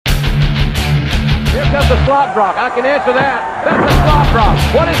comes the slop drop. I can answer that. That's a slop drop.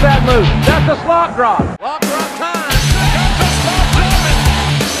 What is that move? That's a slop drop. Slop drop time. Got the slop drop.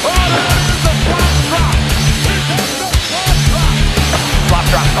 Oh, that is the slop drop. Here comes the slop drop. Slop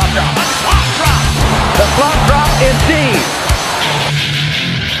drop, slop drop. A slop drop. The slop drop indeed.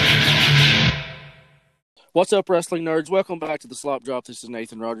 What's up, wrestling nerds? Welcome back to the Slop Drop. This is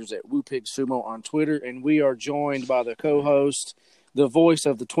Nathan Rogers at WooPig Sumo on Twitter, and we are joined by the co-host, the voice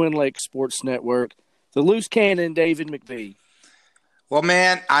of the Twin Lakes Sports Network, the Loose Cannon, David McBee. Well,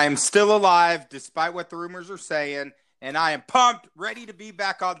 man, I am still alive, despite what the rumors are saying, and I am pumped, ready to be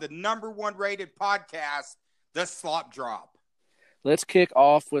back on the #1 rated podcast, The Slop Drop. Let's kick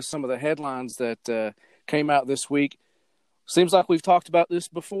off with some of the headlines that came out this week. Seems like we've talked about this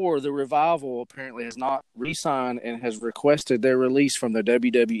before. The Revival apparently has not re-signed and has requested their release from the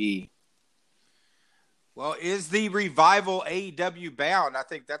WWE. Well, is the Revival AEW bound? I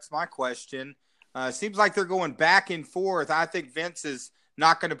think that's my question. Seems like they're going back and forth. I think Vince is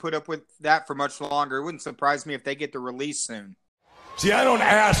not going to put up with that for much longer. It wouldn't surprise me if they get the release soon. See, I don't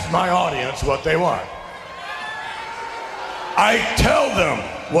ask my audience what they want. I tell them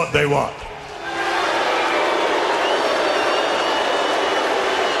what they want.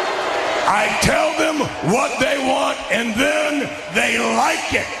 I tell them what they want, and then they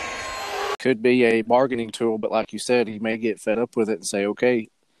like it. Could be a bargaining tool, but like you said, he may get fed up with it and say, okay,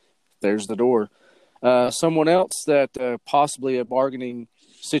 there's the door. Someone else that possibly a bargaining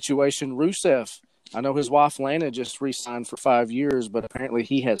situation, Rusev. I know his wife, Lana, just re-signed for 5 years, but apparently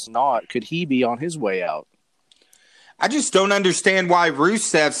he has not. Could he be on his way out? I just don't understand why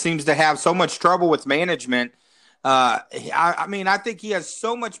Rusev seems to have so much trouble with management. I mean, I think he has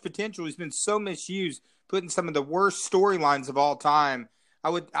so much potential. He's been so misused, put in some of the worst storylines of all time.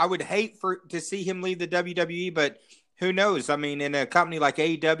 I would hate to see him leave the WWE, but who knows? I mean, in a company like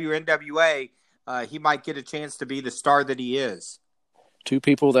AEW or NWA, he might get a chance to be the star that he is. Two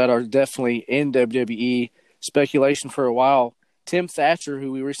people that are definitely in WWE. Speculation for a while. Tim Thatcher,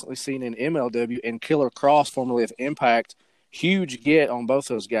 who we recently seen in MLW, and Killer Kross, formerly of Impact. Huge get on both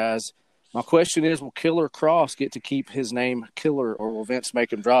those guys. My question is, will Killer Kross get to keep his name Killer, or will Vince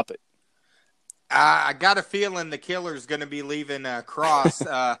make him drop it? I got a feeling the Killer's going to be leaving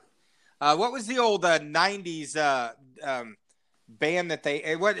Kross. What was the old 90s band that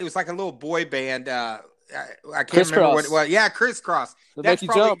it was like a little boy band. I can't remember what it was. Yeah, Criss Kross.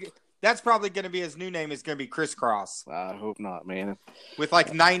 That's probably going to be his new name is going to be Criss Kross. I hope not, man. With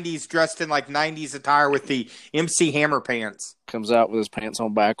like 90s, dressed in like 90s attire with the MC Hammer pants. Comes out with his pants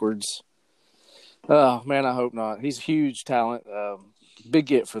on backwards. Oh, man, I hope not. He's a huge talent. Big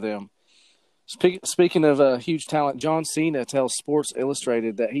get for them. Speaking of huge talent, John Cena tells Sports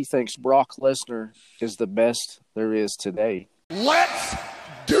Illustrated that he thinks Brock Lesnar is the best there is today. Let's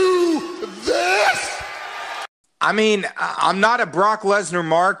do this! I mean, I'm not a Brock Lesnar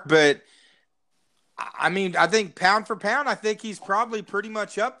mark, but I mean, I think pound for pound, I think he's probably pretty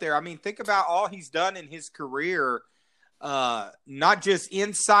much up there. I mean, think about all he's done in his career. Not just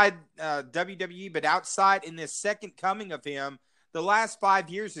inside WWE, but outside in this second coming of him. The last 5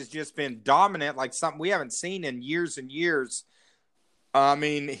 years has just been dominant, like something we haven't seen in years and years. I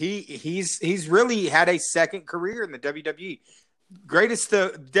mean, he's really had a second career in the WWE. Greatest,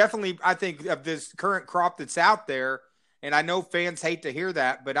 definitely, I think, of this current crop that's out there. And I know fans hate to hear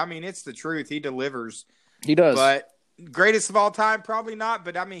that, but I mean, it's the truth. He delivers. He does. But greatest of all time, probably not.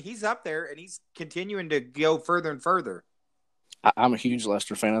 But I mean, he's up there, and he's continuing to go further and further. I'm a huge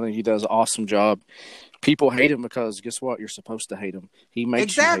Lester fan. I think he does an awesome job. People hate him because guess what? You're supposed to hate him. He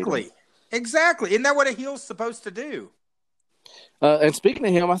makes you hate him. Exactly. Isn't that what a heel's supposed to do? And speaking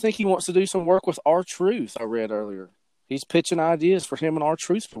of him, I think he wants to do some work with R-Truth. I read earlier. He's pitching ideas for him and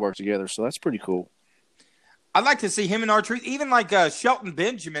R-Truth to work together, so that's pretty cool. I'd like to see him and R-Truth, even like Shelton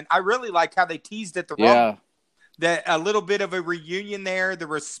Benjamin. I really like how they teased at the Raw. That a little bit of a reunion there, the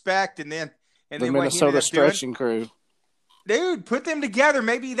respect, and then the Minnesota stretching crew. Dude, put them together.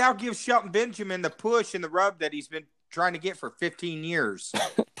 Maybe that'll give Shelton Benjamin the push and the rub that he's been trying to get for 15 years.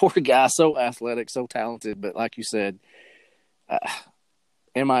 Poor guy, so athletic, so talented, but like you said,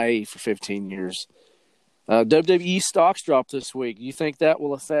 MIA for 15 years. WWE Stocks Drop this week. Do you think that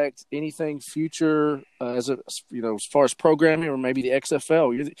will affect anything future as far as programming or maybe the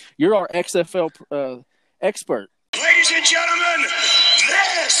XFL? You're our XFL expert. Ladies and gentlemen,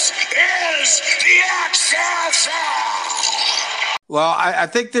 this is the XFL! Well, I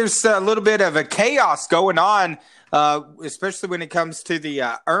think there's a little bit of a chaos going on, especially when it comes to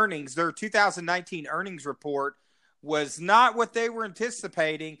the earnings. Their 2019 earnings report was not what they were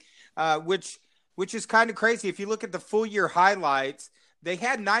anticipating, which is kind of crazy. If you look at the full year highlights, They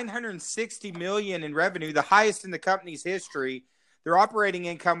had $960 million in revenue, the highest in the company's history. Their operating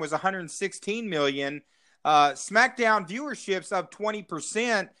income was $116 million. SmackDown viewership's up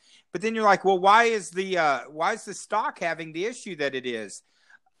 20%. But then you're like, well, why is the stock having the issue that it is?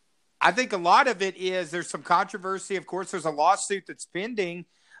 I think a lot of it is there's some controversy. Of course, there's a lawsuit that's pending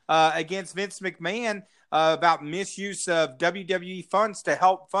against Vince McMahon about misuse of WWE funds to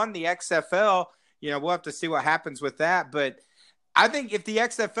help fund the XFL. We'll have to see what happens with that. But I think if the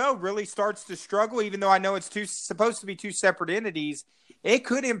XFL really starts to struggle, even though I know it's supposed to be two separate entities, it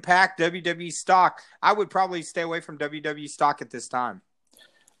could impact WWE stock. I would probably stay away from WWE stock at this time.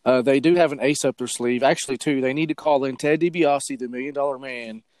 They do have an ace up their sleeve. Actually, two. They need to call in Ted DiBiase, the $1 Million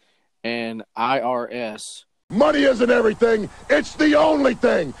Man, and IRS. Money isn't everything. It's the only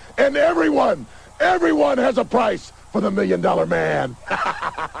thing. And everyone has a price for the $1 Million Man.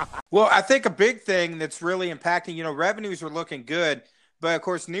 Well, I think a big thing that's really impacting, revenues are looking good. But, of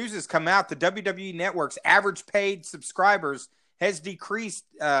course, news has come out. The WWE Network's average paid subscribers has decreased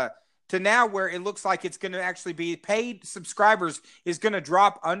to now where it looks like it's going to actually be paid subscribers is going to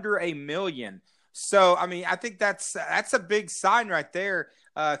drop under 1 million. So, I mean, I think that's a big sign right there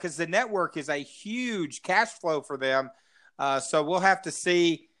because the network is a huge cash flow for them. So we'll have to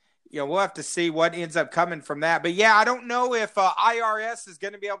see. We'll have to see what ends up coming from that. But, yeah, I don't know if IRS is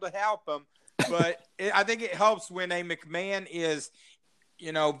going to be able to help them. But I think it helps when a McMahon is,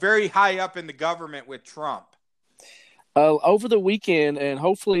 very high up in the government with Trump. Over the weekend, and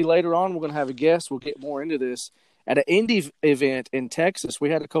hopefully later on we're going to have a guest. We'll get more into this. At an indie event in Texas, we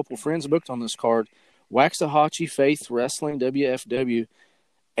had a couple of friends booked on this card. Waxahachie Faith Wrestling, WFW.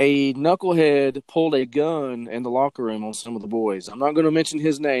 A knucklehead pulled a gun in the locker room on some of the boys. I'm not going to mention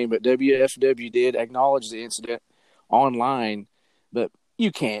his name, but WFW did acknowledge the incident online. But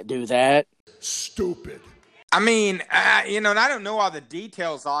you can't do that. Stupid. I mean, and I don't know all the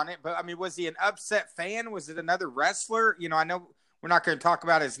details on it, but, I mean, was he an upset fan? Was it another wrestler? I know we're not going to talk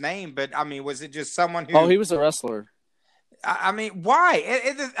about his name, but, I mean, was it just someone who – Oh, he was a wrestler. I mean, why?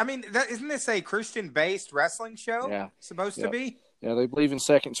 Isn't this a Christian-based wrestling show? Yeah. Supposed to be? Yeah, they believe in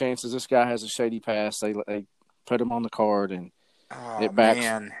second chances. This guy has a shady past. They put him on the card, and it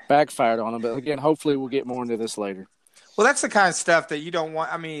backfired on him. But, again, hopefully we'll get more into this later. Well, that's the kind of stuff that you don't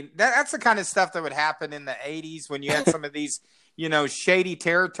want. I mean, that's the kind of stuff that would happen in the 80s when you had some of these, shady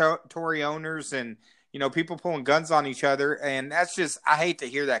territory owners and, people pulling guns on each other. And that's just – I hate to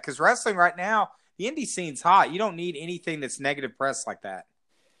hear that because wrestling right now, the indie scene's hot. You don't need anything that's negative press like that.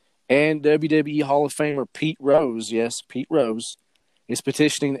 And WWE Hall of Famer Pete Rose, yes, Pete Rose, is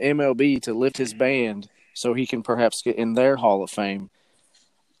petitioning the MLB to lift his band so he can perhaps get in their Hall of Fame.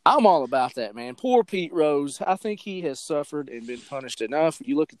 I'm all about that, man. Poor Pete Rose. I think he has suffered and been punished enough.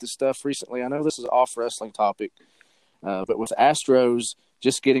 You look at the stuff recently. I know this is an off-wrestling topic, but with Astros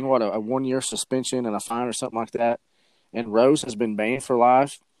just getting, a 1-year suspension and a fine or something like that, and Rose has been banned for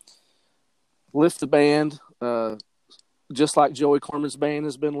life. Lift the band, just like Joey Corman's ban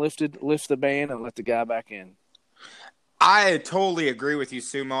has been lifted. Lift the band and let the guy back in. I totally agree with you,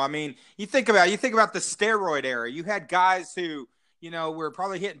 Sumo. I mean, you think about the steroid era. You had guys who – we're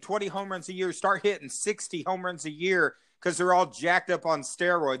probably hitting 20 home runs a year, start hitting 60 home runs a year because they're all jacked up on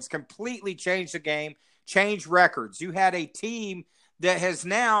steroids, completely changed the game, changed records. You had a team that has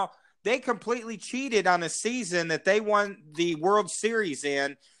now, they completely cheated on a season that they won the World Series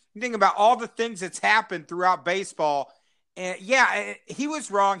in. You think about all the things that's happened throughout baseball. And, yeah, he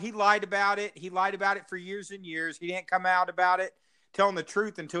was wrong. He lied about it. He lied about it for years and years. He didn't come out about it, telling the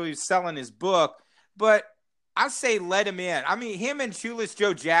truth until he was selling his book. But I say let him in. I mean, him and Shoeless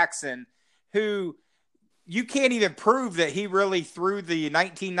Joe Jackson, who you can't even prove that he really threw the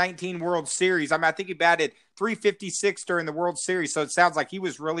 1919 World Series. I mean, I think he batted .356 during the World Series, so it sounds like he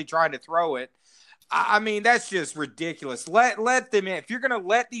was really trying to throw it. I mean, that's just ridiculous. Let them in. If you're going to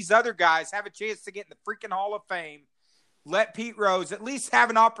let these other guys have a chance to get in the freaking Hall of Fame, let Pete Rose at least have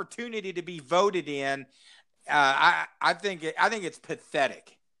an opportunity to be voted in. I think it's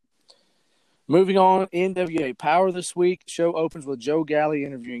pathetic. Moving on, NWA Power this week. Show opens with Joe Galley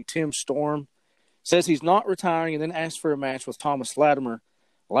interviewing Tim Storm. Says he's not retiring and then asks for a match with Thomas Latimer.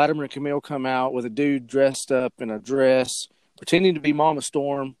 Latimer and Camille come out with a dude dressed up in a dress, pretending to be Mama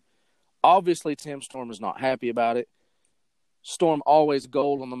Storm. Obviously, Tim Storm is not happy about it. Storm always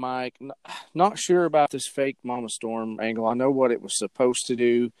gold on the mic. Not sure about this fake Mama Storm angle. I know what it was supposed to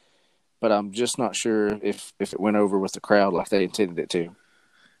do, but I'm just not sure if it went over with the crowd like they intended it to.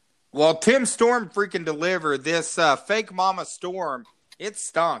 Well, Tim Storm freaking delivered this fake Mama Storm. It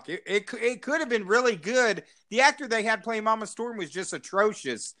stunk. It could have been really good. The actor they had playing Mama Storm was just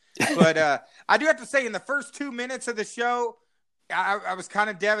atrocious. But I do have to say, in the first 2 minutes of the show, I was kind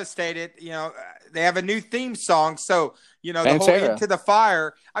of devastated. They have a new theme song, so the whole Pantera. Into the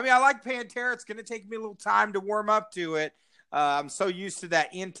Fire. I mean, I like Pantera. It's going to take me a little time to warm up to it. I'm so used to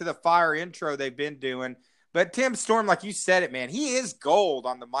that Into the Fire intro they've been doing. But Tim Storm, like you said it, man, he is gold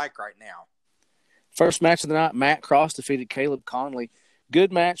on the mic right now. First match of the night, Matt Cross defeated Caleb Conley.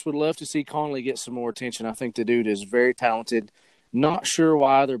 Good match. Would love to see Conley get some more attention. I think the dude is very talented. Not sure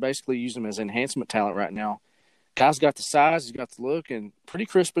why they're basically using him as enhancement talent right now. Guy's got the size, he's got the look, and pretty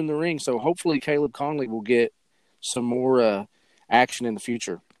crisp in the ring. So hopefully Caleb Conley will get some more action in the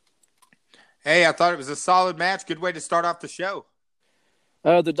future. Hey, I thought it was a solid match. Good way to start off the show.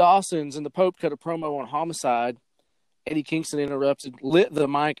 The Dawsons and the Pope cut a promo on Homicide. Eddie Kingston interrupted, lit the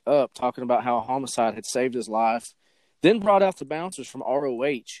mic up, talking about how Homicide had saved his life, then brought out the bouncers from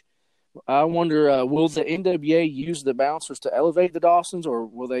ROH. I wonder, will the NWA use the bouncers to elevate the Dawsons, or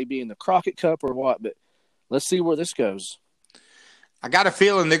will they be in the Crockett Cup or what? But let's see where this goes. I got a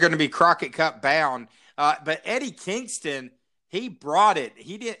feeling they're going to be Crockett Cup bound. But Eddie Kingston, he brought it.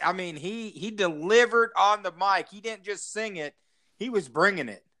 He did. I mean, he delivered on the mic. He didn't just sing it. He was bringing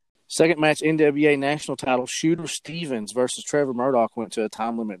it. Second match, NWA National Title, Shooter Stevens versus Trevor Murdoch went to a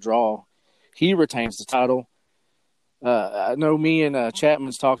time limit draw. He retains the title. I know me and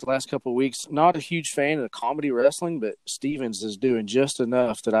Chapman's talked the last couple of weeks. Not a huge fan of the comedy wrestling, but Stevens is doing just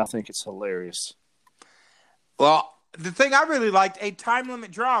enough that I think it's hilarious. Well, the thing I really liked, a time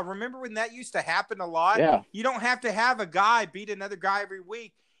limit draw. Remember when that used to happen a lot? Yeah. You don't have to have a guy beat another guy every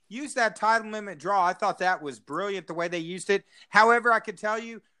week. Use that time limit draw. I thought that was brilliant the way they used it. However, I can tell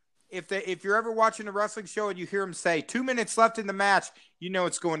you, if you're ever watching a wrestling show and you hear them say 2 minutes left in the match, you know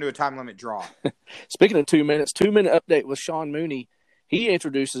it's going to a time limit draw. Speaking of 2 minutes, 2-minute update with Sean Mooney. He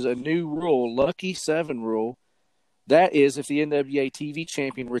introduces a new rule, Lucky 7 rule. That is, if the NWA TV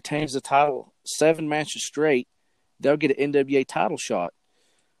champion retains the title 7 matches straight, they'll get an NWA title shot.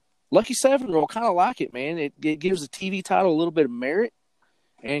 Lucky 7 rule, kind of like it, man. It gives the TV title a little bit of merit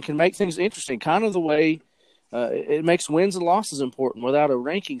and can make things interesting, kind of the way it makes wins and losses important without a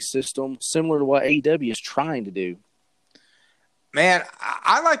ranking system similar to what AEW is trying to do. Man,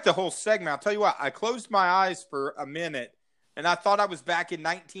 I like the whole segment. I'll tell you what, I closed my eyes for a minute, and I thought I was back in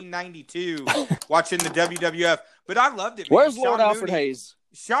 1992 watching the WWF, but I loved it, man. Where's Lord Alfred Hayes?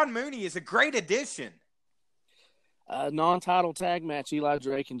 Sean Mooney is a great addition. Non-title tag match, Eli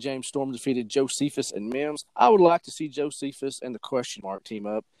Drake and James Storm defeated Josephus and Mims. I would like to see Josephus and the Question Mark team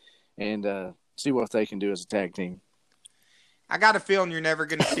up and see what they can do as a tag team. I got a feeling you're never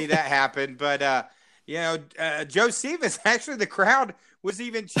going to see that happen, but Josephus, actually the crowd was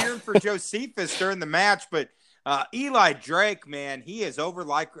even cheering for Josephus during the match, but Eli Drake, man, he is over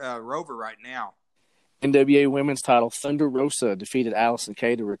like Rover right now. NWA Women's title, Thunder Rosa defeated Allison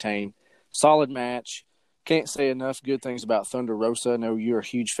Kay to retain. Solid match. Can't say enough good things about Thunder Rosa. I know you're a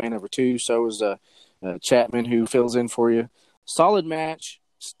huge fan of her too. So is Chapman, who fills in for you. Solid match.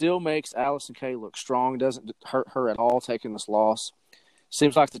 Still makes Allison Kay look strong. Doesn't hurt her at all taking this loss.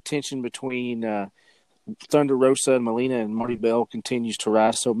 Seems like the tension between Thunder Rosa and Melina and Marty Bell continues to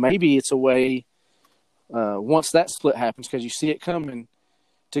rise. So maybe it's a way, once that split happens, because you see it coming,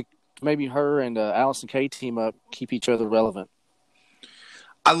 to maybe her and Allison Kay team up, keep each other relevant.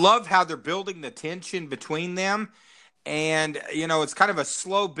 I love how they're building the tension between them. And, it's kind of a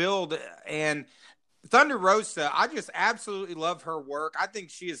slow build. And Thunder Rosa, I just absolutely love her work. I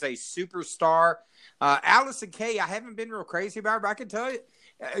think she is a superstar. Allison Kay, I haven't been real crazy about her, but I can tell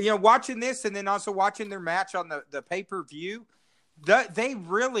you, watching this and then also watching their match on the pay-per-view, they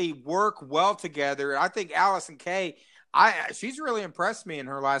really work well together. I think Allison Kay, she's really impressed me in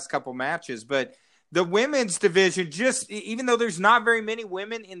her last couple matches. But the women's division, just even though there's not very many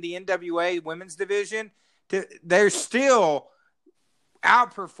women in the NWA women's division, they're still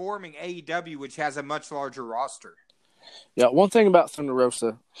outperforming AEW, which has a much larger roster. Yeah, one thing about Thunder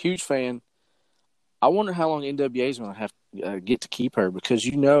Rosa, huge fan. I wonder how long NWA is going to have get to keep her, because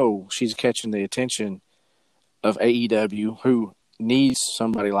she's catching the attention of AEW, who needs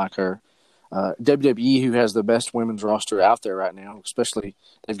somebody like her. WWE, who has the best women's roster out there right now, especially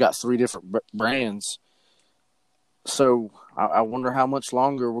they've got 3 different brands. So I wonder how much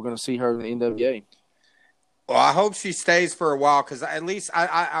longer we're going to see her in the NWA. Well, I hope she stays for a while, because at least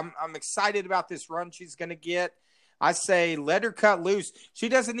I'm excited about this run she's going to get. I say let her cut loose. She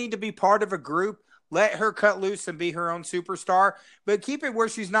doesn't need to be part of a group. Let her cut loose and be her own superstar, but keep it where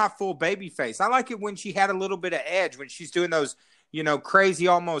she's not full babyface. I like it when she had a little bit of edge, when she's doing those, crazy,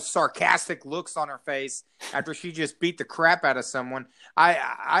 almost sarcastic looks on her face after she just beat the crap out of someone.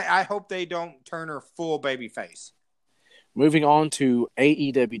 I hope they don't turn her full babyface. Moving on to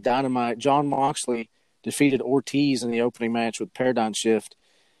AEW Dynamite, Jon Moxley defeated Ortiz in the opening match with Paradigm Shift.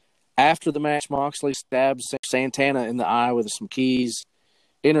 After the match, Moxley stabs Santana in the eye with some keys.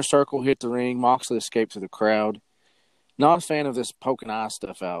 Inner Circle hit the ring. Moxley escaped through the crowd. Not a fan of this poking eye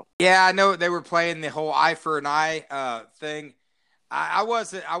stuff out. Yeah, I know they were playing the whole eye for an eye thing. I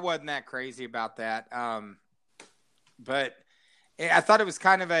wasn't that crazy about that. But I thought it was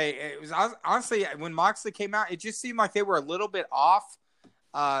kind of honestly, when Moxley came out, it just seemed like they were a little bit off.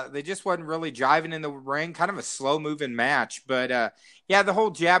 They just wasn't really jiving in the ring, kind of a slow moving match. But yeah, the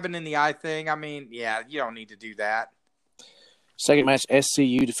whole jabbing in the eye thing, I mean, yeah, you don't need to do that. Second match,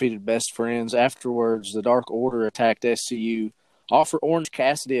 SCU defeated Best Friends. Afterwards, the Dark Order attacked SCU, offer Orange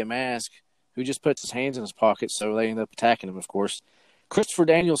Cassidy a mask, who just puts his hands in his pockets, so they end up attacking him, of course. Christopher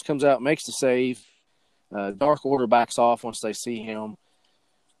Daniels comes out, makes the save. Dark Order backs off once they see him.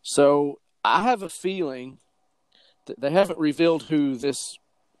 So I have a feeling that they haven't revealed who this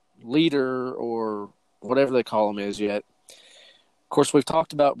leader or whatever they call him is yet. Of course, we've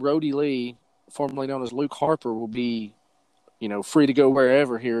talked about Brody Lee, formerly known as Luke Harper, will be free to go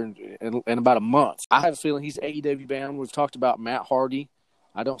wherever here in about a month. I have a feeling he's AEW bound. We've talked about Matt Hardy.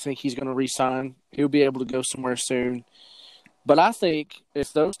 I don't think he's going to re-sign. He'll be able to go somewhere soon. But I think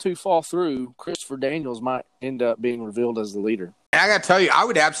if those two fall through, Christopher Daniels might end up being revealed as the leader. And I got to tell you, I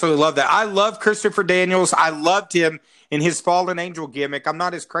would absolutely love that. I love Christopher Daniels. I loved him in his Fallen Angel gimmick. I'm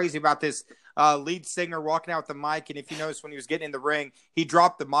not as crazy about this lead singer walking out with the mic. And if you notice, when he was getting in the ring, he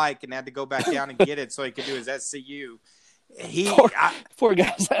dropped the mic and had to go back down and get it so he could do his SCU. Poor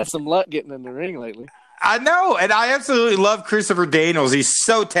guy's had some luck getting in the ring lately. I know, and I absolutely love Christopher Daniels. He's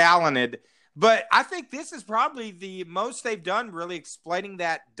so talented. But I think this is probably the most they've done really explaining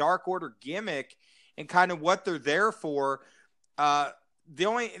that Dark Order gimmick and kind of what they're there for. The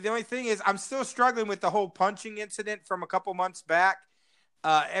only thing is I'm still struggling with the whole punching incident from a couple months back.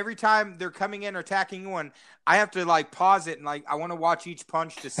 Every time they're coming in or attacking one, I have to pause it and I want to watch each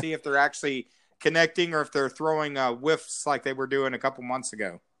punch to see if they're actually connecting or if they're throwing whiffs like they were doing a couple months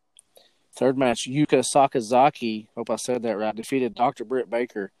ago. Third match, Yuka Sakazaki, hope I said that right, defeated Dr. Britt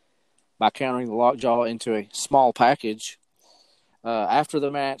Baker by countering the lockjaw into a small package. After the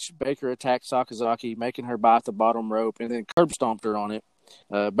match, Baker attacked Sakazaki, making her bite the bottom rope, and then curb stomped her on it.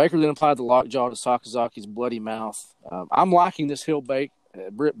 Baker then applied the lockjaw to Sakazaki's bloody mouth. I'm liking this heel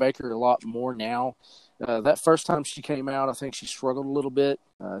Britt Baker a lot more now. That first time she came out, I think she struggled a little bit.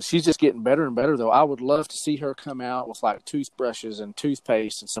 She's just getting better and better, though. I would love to see her come out with toothbrushes and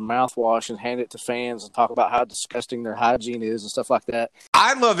toothpaste and some mouthwash and hand it to fans and talk about how disgusting their hygiene is and stuff like that.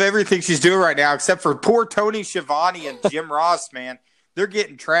 I love everything she's doing right now, except for poor Tony Schiavone and Jim Ross, man. They're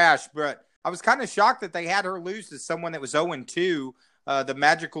getting trashed, but I was kind of shocked that they had her lose to someone that was 0-2, the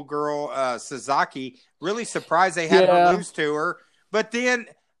magical girl, Sasaki. Really surprised they had her lose to her. But then,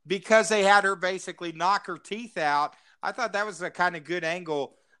 because they had her basically knock her teeth out, I thought that was a kind of good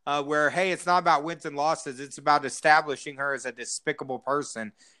angle where, hey, it's not about wins and losses. It's about establishing her as a despicable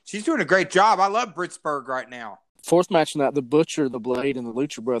person. She's doing a great job. I love Britsburg right now. Fourth match night, the Butcher, the Blade, and the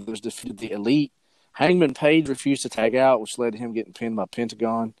Lucha Brothers defeated the Elite. Hangman Page refused to tag out, which led to him getting pinned by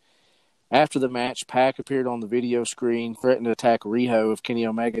Pentagon. After the match, Pac appeared on the video screen, threatened to attack Riho if Kenny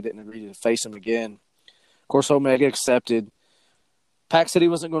Omega didn't agree to face him again. Of course, Omega accepted. Pac said he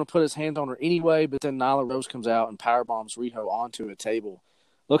wasn't going to put his hand on her anyway, but then Nyla Rose comes out and powerbombs Riho onto a table.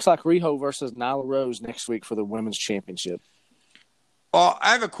 Looks like Riho versus Nyla Rose next week for the Women's Championship. Well,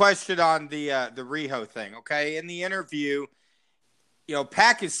 I have a question on the Riho thing, okay? In the interview,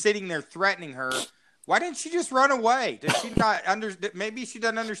 Pac is sitting there threatening her. Why didn't she just run away? Does she not maybe she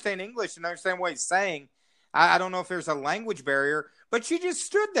doesn't understand English and understand what he's saying. I don't know if there's a language barrier, but she just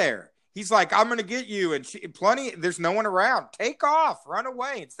stood there. He's like, I'm going to get you. And there's no one around. Take off. Run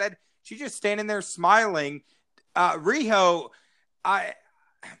away. Instead, she's just standing there smiling. Riho, I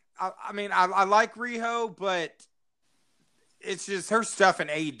mean, I like Riho, but it's just her stuff in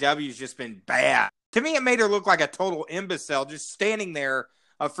AEW has just been bad. To me, it made her look like a total imbecile, just standing there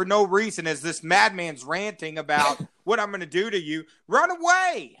for no reason as this madman's ranting about what I'm going to do to you. Run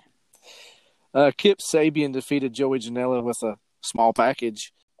away. Kip Sabian defeated Joey Janela with a small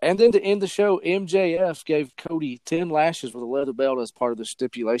package. And then to end the show, MJF gave Cody 10 lashes with a leather belt as part of the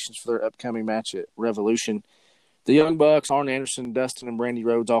stipulations for their upcoming match at Revolution. The Young Bucks, Arn Anderson, Dustin, and Brandy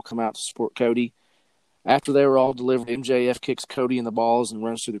Rhodes all come out to support Cody. After they were all delivered, MJF kicks Cody in the balls and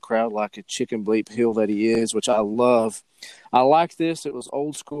runs through the crowd like a chicken bleep heel that he is, which I love. I like this. It was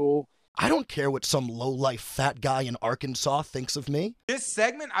old school. I don't care what some low-life fat guy in Arkansas thinks of me. This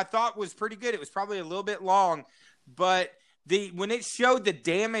segment I thought was pretty good. It was probably a little bit long, but when it showed the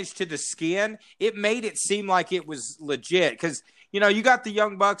damage to the skin, it made it seem like it was legit. Because, you got the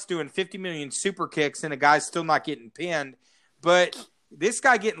Young Bucks doing 50 million super kicks and a guy's still not getting pinned. But this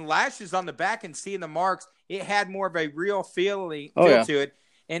guy getting lashes on the back and seeing the marks, it had more of a real feel to it.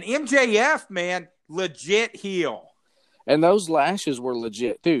 And MJF, man, legit heel. And those lashes were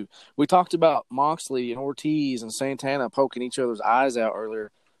legit, too. We talked about Moxley and Ortiz and Santana poking each other's eyes out earlier.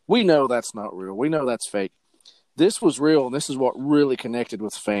 We know that's not real. We know that's fake. This was real, and this is what really connected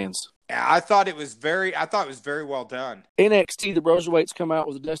with fans. Yeah, I thought it was very well done. NXT, the Broserweights come out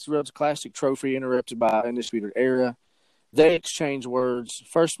with the Dusty Rhodes Classic Trophy interrupted by Undisputed Era. They exchange words.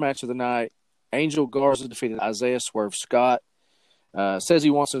 First match of the night, Angel Garza defeated Isaiah Swerve Scott. Says he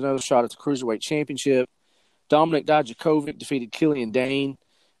wants another shot at the Cruiserweight Championship. Dominic Dijakovic defeated Killian Dane.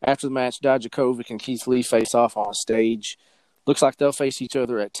 After the match, Dijakovic and Keith Lee face off on stage. Looks like they'll face each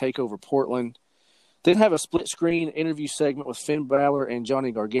other at TakeOver Portland. Then have a split-screen interview segment with Finn Balor and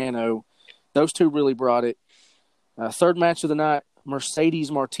Johnny Gargano. Those two really brought it. Third match of the night,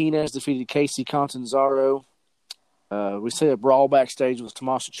 Mercedes Martinez defeated Casey Catanzaro. We see a brawl backstage with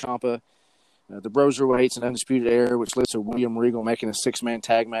Tommaso Ciampa, the Broserweights, and Undisputed Era, which led to William Regal making a six-man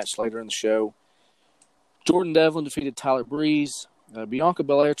tag match later in the show. Jordan Devlin defeated Tyler Breeze. Bianca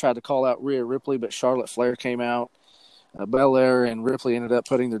Belair tried to call out Rhea Ripley, but Charlotte Flair came out. Belair and Ripley ended up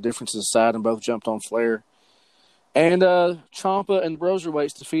putting their differences aside and both jumped on Flair. And Ciampa and the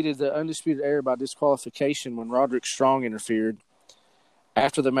Broserweights defeated the Undisputed Era by disqualification when Roderick Strong interfered.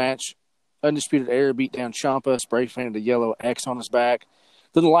 After the match, Undisputed Era beat down Ciampa, spray-painted a yellow X on his back.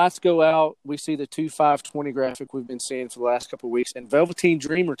 Then the lights go out. We see the 2-5-20 graphic we've been seeing for the last couple of weeks. And Velveteen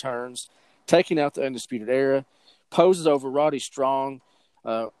Dream returns, taking out the Undisputed Era, poses over Roddy Strong,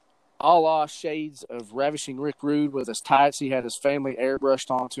 a la shades of Ravishing Rick Rude with his tights. He had his family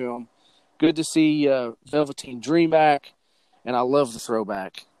airbrushed onto him. Good to see Velveteen Dream back, and I love the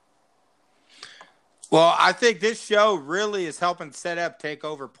throwback. Well, I think this show really is helping set up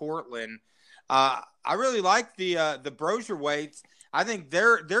TakeOver Portland. I really like the Broserweights. I think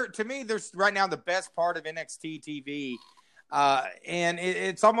they're to me, they're right now the best part of NXT TV. And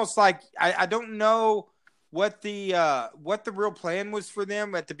it's almost like I don't know what the real plan was for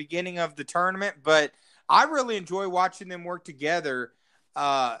them at the beginning of the tournament, but I really enjoy watching them work together.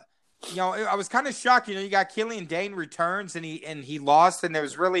 I was kind of shocked. You got Killian Dane returns and he lost, and there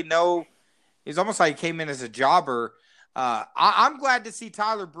was really no. It's almost like he came in as a jobber. I'm glad to see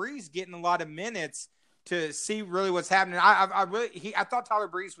Tyler Breeze getting a lot of minutes to see really what's happening. I thought Tyler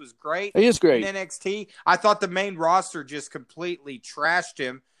Breeze was great. He is great in NXT. I thought the main roster just completely trashed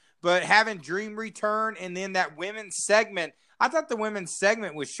him. But having Dream return and then that women's segment, I thought the women's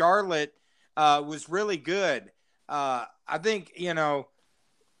segment with Charlotte was really good. I think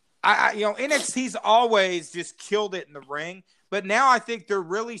NXT's always just killed it in the ring, but now I think they're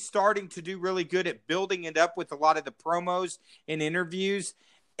really starting to do really good at building it up with a lot of the promos and interviews.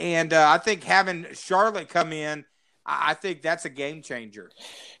 And I think having Charlotte come in, I think that's a game changer.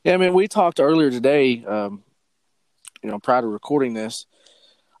 Yeah, I mean, we talked earlier today, prior to recording this.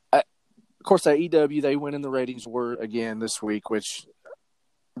 Of course, AEW, they went in the ratings war again this week, which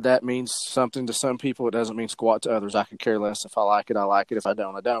that means something to some people. It doesn't mean squat to others. I could care less. If I like it, I like it. If I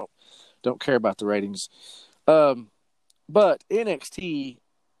don't, I don't. Don't care about the ratings. But NXT,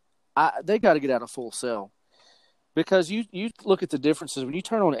 they got to get out of Full Sail. Because you look at the differences. When you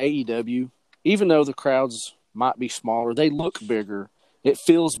turn on AEW, even though the crowds might be smaller, they look bigger. It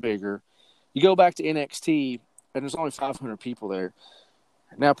feels bigger. You go back to NXT, and there's only 500 people there.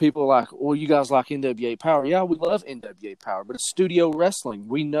 Now people are like, well, you guys like NWA Power. Yeah, we love NWA Power, but it's studio wrestling.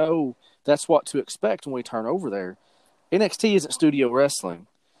 We know that's what to expect when we turn over there. NXT isn't studio wrestling.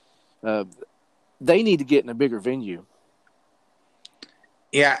 They need to get in a bigger venue.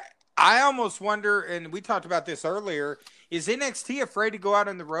 Yeah, I almost wonder, and we talked about this earlier, is NXT afraid to go out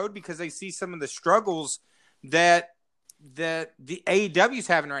on the road because they see some of the struggles that the AEW's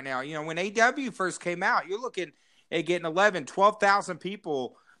having right now? When AEW first came out, you're looking at getting 11, 12,000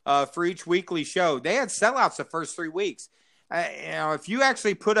 people for each weekly show. They had sellouts the first 3 weeks. If you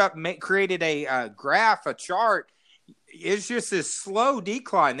actually created a graph, a chart, it's just this slow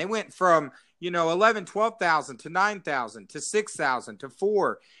decline. They went from 11, 12,000 to 9,000 to 6,000 to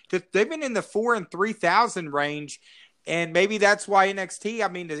 4. They've been in the 4 and 3,000 range, and maybe that's why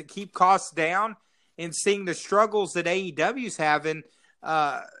NXT. To keep costs down and seeing the struggles that AEW's having.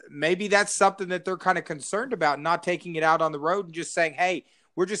 Maybe that's something that they're kind of concerned about, not taking it out on the road and just saying, hey,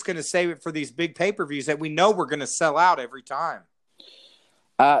 we're just going to save it for these big pay-per-views that we know we're going to sell out every time.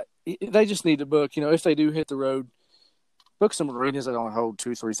 They just need to book, if they do hit the road, book some arenas that only hold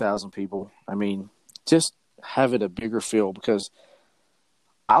 2,000-3,000 people. Just have it a bigger feel, because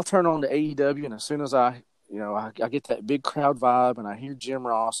I'll turn on to AEW, and as soon as I You know, I get that big crowd vibe, and I hear Jim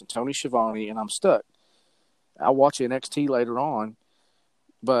Ross and Tony Schiavone, and I'm stuck. I'll watch NXT later on,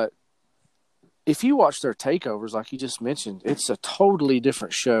 but if you watch their takeovers, like you just mentioned, it's a totally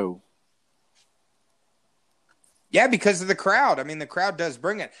different show. Yeah, because of the crowd. I mean, the crowd does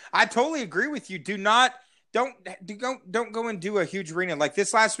bring it. I totally agree with you. Don't go and do a huge arena like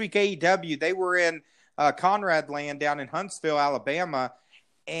this last week. AEW, they were in Conrad Land down in Huntsville, Alabama,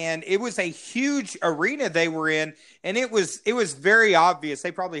 and it was a huge arena they were in, and it was very obvious.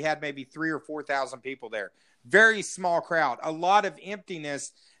 They probably had maybe 3,000 or 4,000 people there. Very small crowd, a lot of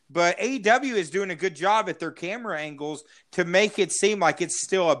emptiness. But AEW is doing a good job at their camera angles to make it seem like it's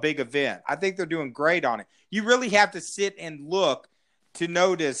still a big event. I think they're doing great on it. You really have to sit and look to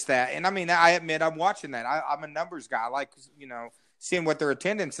notice that. And I mean, I admit I'm watching that. I'm a numbers guy. I like, seeing what their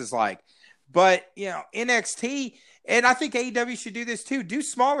attendance is like. But, NXT, and I think AEW should do this too. Do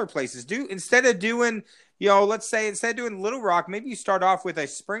smaller places. Instead of doing, instead of doing Little Rock, maybe you start off with a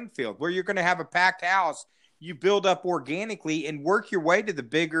Springfield where you're going to have a packed house. You build up organically and work your way to the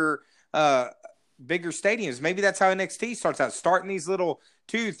bigger stadiums. Maybe that's how NXT starts out. Starting these little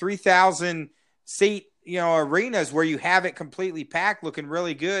 2,000-3,000 seat, arenas where you have it completely packed, looking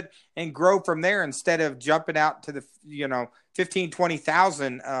really good, and grow from there instead of jumping out to the, 15,000,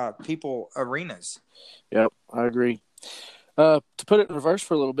 20,000 people arenas. Yep, I agree. To put it in reverse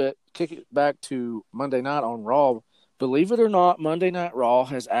for a little bit, kick it back to Monday night on Raw. Believe it or not, Monday Night Raw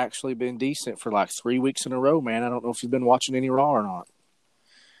has actually been decent for like 3 weeks in a row, man. I don't know if you've been watching any Raw or not.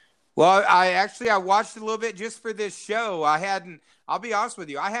 Well, I watched a little bit just for this show. I'll be honest with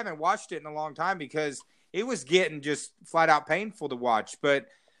you, I haven't watched it in a long time because it was getting just flat out painful to watch. But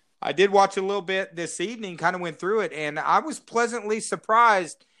I did watch a little bit this evening, kind of went through it, and I was pleasantly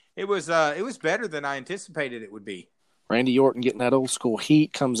surprised. It was better than I anticipated it would be. Randy Orton getting that old school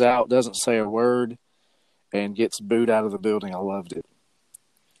heat, comes out, doesn't say a word, and gets booed out of the building. I loved it.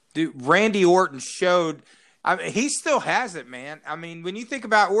 Dude, Randy Orton showed – I mean, he still has it, man. I mean, when you think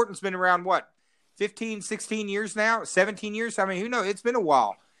about Orton's been around, 15, 16 years now? 17 years? I mean, who knows? It's been a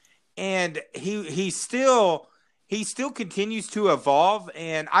while. And he still continues to evolve,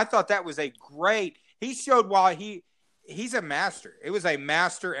 and I thought that was a great – he showed why he's a master. It was a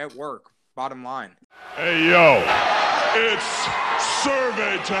master at work, bottom line. Hey, yo, it's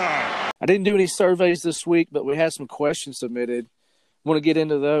survey time. I didn't do any surveys this week, but we had some questions submitted. Want to get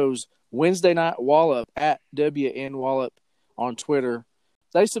into those. Wednesday Night Wallop at WN Wallop on Twitter.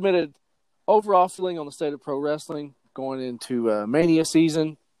 They submitted overall feeling on the state of pro wrestling going into Mania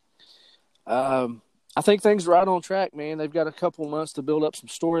season. I think things are right on track, man. They've got a couple months to build up some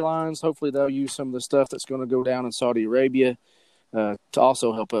storylines. Hopefully they'll use some of the stuff that's going to go down in Saudi Arabia to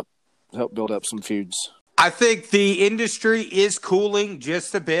also help build up some feuds. I think the industry is cooling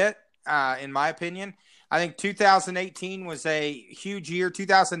just a bit, in my opinion. I think 2018 was a huge year.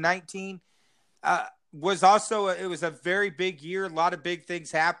 2019 was also it was a very big year. A lot of big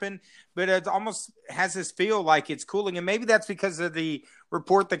things happened, but it almost has this feel like it's cooling. And maybe that's because of the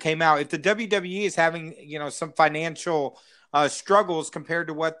report that came out. If the WWE is having some financial struggles compared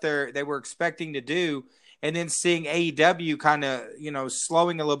to what they were expecting to do, and then seeing AEW kind of,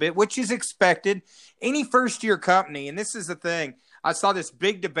 slowing a little bit, which is expected. Any first-year company, and this is the thing, I saw this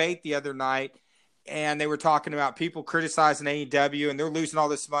big debate the other night, and they were talking about people criticizing AEW, and they're losing all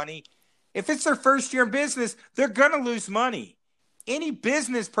this money. If it's their first year in business, they're going to lose money. Any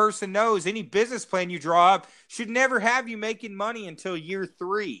business person knows any business plan you draw up should never have you making money until year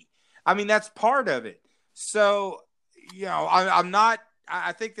 3. I mean, that's part of it. So,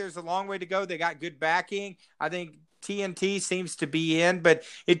 I think there's a long way to go. They got good backing. I think TNT seems to be in, but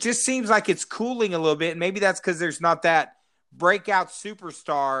it just seems like it's cooling a little bit. And maybe that's because there's not that breakout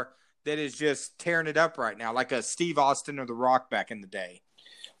superstar that is just tearing it up right now, like a Steve Austin or The Rock back in the day.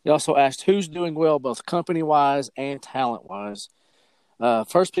 He also asked who's doing well, both company-wise and talent-wise.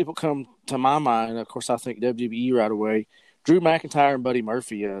 First people come to my mind, of course, I think WWE right away. Drew McIntyre and Buddy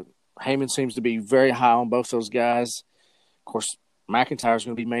Murphy. Heyman seems to be very high on both those guys. Of course, McIntyre's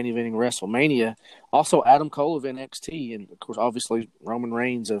going to be main eventing WrestleMania. Also, Adam Cole of NXT, and of course, obviously Roman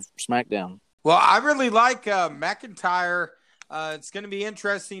Reigns of SmackDown. Well, I really like McIntyre. It's going to be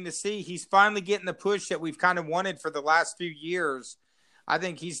interesting to see. He's finally getting the push that we've kind of wanted for the last few years. I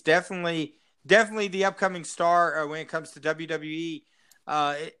think he's definitely the upcoming star when it comes to WWE.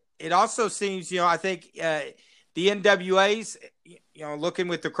 It also seems, I think the NWA's, looking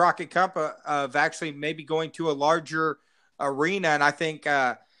with the Crockett Cup of actually maybe going to a larger arena. And I think,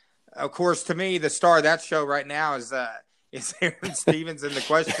 of course, to me, the star of that show right now is Aaron Stevens in the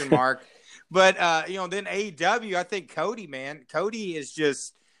question mark. But, then AEW, I think Cody, man. Cody is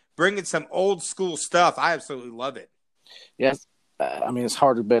just bringing some old school stuff. I absolutely love it. Yeah, I mean, it's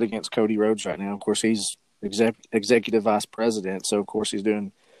hard to bet against Cody Rhodes right now. Of course, he's executive vice president, so of course he's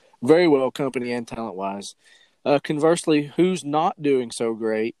doing very well company and talent-wise. Conversely, who's not doing so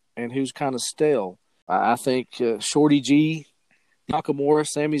great and who's kind of stale? I think Shorty G, Nakamura,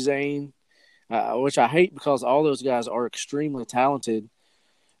 Sami Zayn, which I hate because all those guys are extremely talented.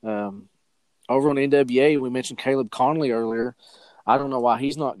 Over on NWA, we mentioned Caleb Conley earlier. I don't know why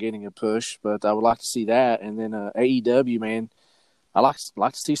he's not getting a push, but I would like to see that. And then AEW, man, I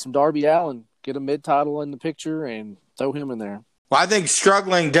like to see some Darby Allin get a mid-title in the picture and throw him in there. Well, I think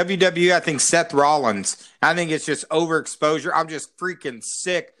struggling WWE, I think Seth Rollins. I think it's just overexposure. I'm just freaking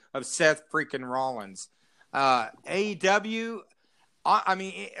sick of Seth freaking Rollins. AEW, I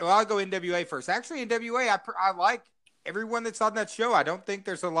mean, well, I'll go NWA first. Actually, NWA, I like everyone that's on that show. I don't think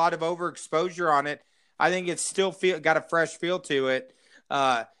there's a lot of overexposure on it. I think it's still got a fresh feel to it.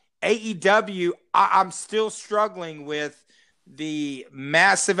 AEW, I'm still struggling with the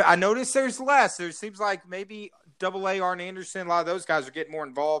massive. I noticed there's less. There seems like maybe AA Arn Anderson, a lot of those guys are getting more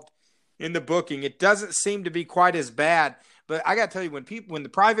involved in the booking. It doesn't seem to be quite as bad. But I got to tell you, when the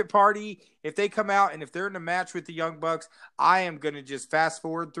Private Party, if they come out and if they're in a match with the Young Bucks, I am going to just fast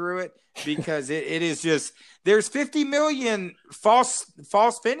forward through it because it is just there's 50 million false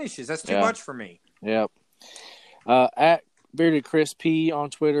finishes. That's too much for me. Yep. At Bearded Chris P on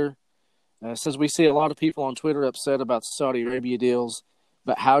Twitter says we see a lot of people on Twitter upset about the Saudi Arabia deals,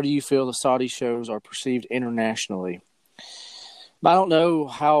 but how do you feel the Saudi shows are perceived internationally? I don't know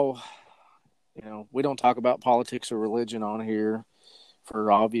how. We don't talk about politics or religion on here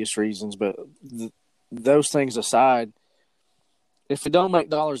for obvious reasons, but those things aside, if it don't make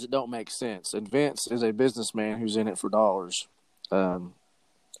dollars, it don't make sense. And Vince is a businessman who's in it for dollars. And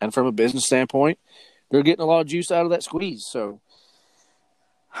from a business standpoint, they're getting a lot of juice out of that squeeze. So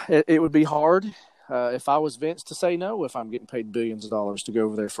it would be hard if I was Vince to say no if I'm getting paid billions of dollars to go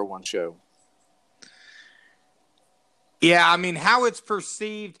over there for one show. Yeah, I mean, how it's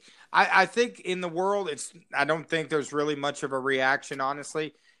perceived – I think in the world, I don't think there's really much of a reaction,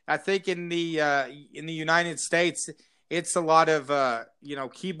 honestly. I think in the United States, it's a lot of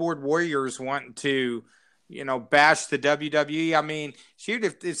keyboard warriors wanting to bash the WWE. I mean, shoot,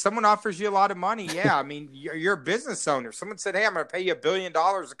 if someone offers you a lot of money, yeah, I mean, you're a business owner. Someone said, hey, I'm going to pay you $1 billion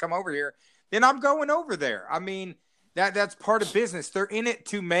to come over here, then I'm going over there. I mean, that's part of business. They're in it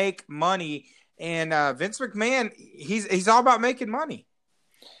to make money, and Vince McMahon, he's all about making money.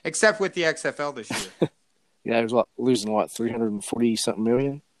 Except with the XFL this year. Yeah, he was losing 340-something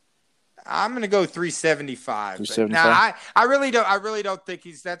million? I'm going to go 375. 375. Now, I really don't think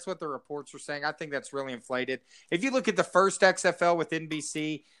that's what the reports are saying. I think that's really inflated. If you look at the first XFL with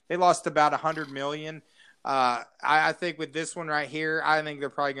NBC, they lost about 100 million. I think with this one right here, I think they're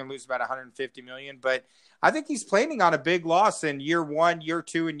probably going to lose about 150 million. But I think he's planning on a big loss in year 1, year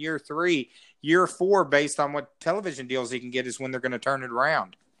 2, and year 3. Year 4, based on what television deals he can get, is when they're going to turn it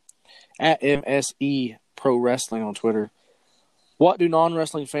around. At MSE Pro Wrestling on Twitter, what do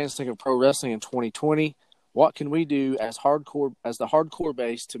non-wrestling fans think of pro wrestling in 2020? What can we do as the hardcore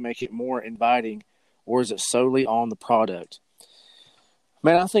base to make it more inviting, or is it solely on the product?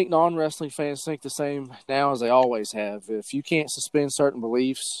 Man, I think non-wrestling fans think the same now as they always have. If you can't suspend certain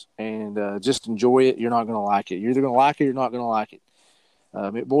beliefs and just enjoy it, you're not going to like it. You're either going to like it or you're not going to like it.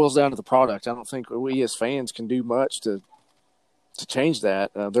 It boils down to the product. I don't think we as fans can do much to change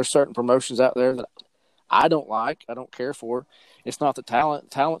that. There's certain promotions out there that I don't like. I don't care for. It's not the talent.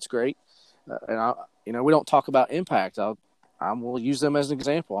 Talent's great, and we don't talk about Impact. I will use them as an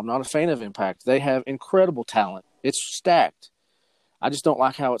example. I'm not a fan of Impact. They have incredible talent. It's stacked. I just don't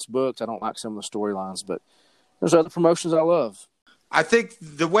like how it's booked. I don't like some of the storylines, but there's other promotions I love. I think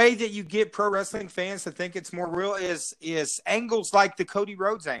the way that you get pro wrestling fans to think it's more real is angles like the Cody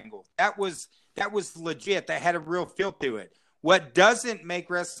Rhodes angle. That was legit. That had a real feel to it. What doesn't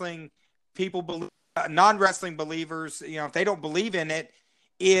make wrestling people believe, non-wrestling believers, if they don't believe in it,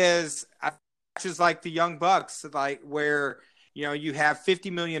 is matches like the Young Bucks, like where you have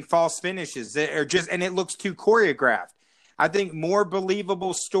 50 million false finishes that are and it looks too choreographed. I think more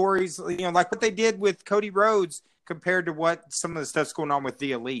believable stories, like what they did with Cody Rhodes, compared to what some of the stuff's going on with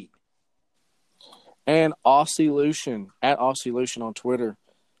the Elite. And Aussie Lucian, at Aussie Lucian on Twitter,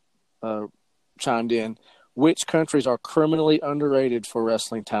 chimed in, which countries are criminally underrated for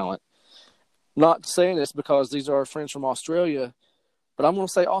wrestling talent? Not saying this because these are our friends from Australia, but I'm going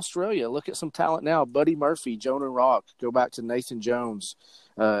to say Australia. Look at some talent now. Buddy Murphy, Jonah Rock, go back to Nathan Jones.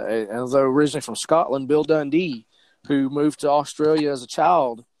 And although originally from Scotland, Bill Dundee, who moved to Australia as a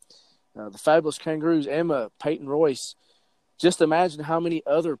child. The Fabulous Kangaroos, Emma, Peyton Royce. just imagine how many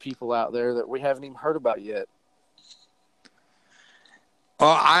other people out there that we haven't even heard about yet.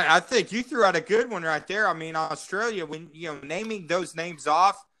 Well, I think you threw out a good one right there. I mean, Australia, when naming those names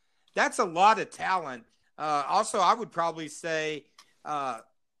off, that's a lot of talent. Also, I would probably say,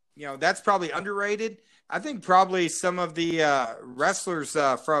 that's probably underrated. I think probably some of the wrestlers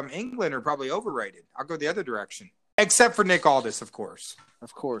from England are probably overrated. I'll go the other direction, except for Nick Aldis, of course.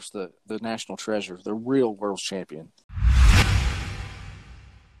 Of course, the national treasure, the real world champion.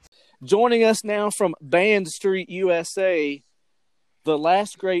 Joining us now from Band Street, USA, the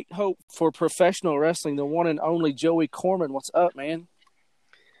last great hope for professional wrestling, the one and only Joey Corman. What's up, man?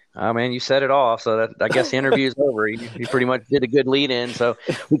 Oh, man, you set it off. So I guess the interview is over. You pretty much did a good lead-in, so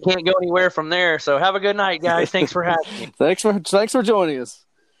we can't go anywhere from there. So have a good night, guys. Thanks for having me. Thanks for joining us.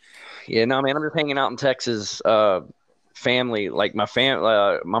 Yeah, no, man, I'm just hanging out in Texas. Family, like my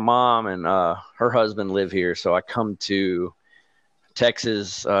mom and her husband live here, so I come to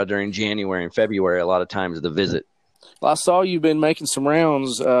Texas during January and February a lot of times to visit. Well, I saw you've been making some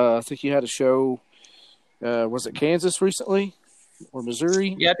rounds. I think you had a show. Was it Kansas recently or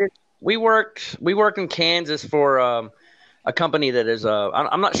Missouri? Yeah, we worked in Kansas for a company that is.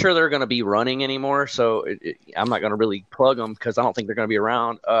 I'm not sure they're going to be running anymore, so I'm not going to really plug them because I don't think they're going to be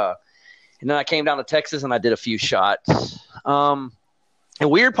around. And then I came down to Texas and I did a few shots. The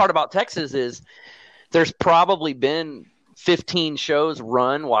weird part about Texas is there's probably been 15 shows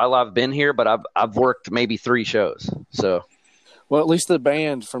run while I've been here, but I've worked maybe 3 shows. So, well, at least the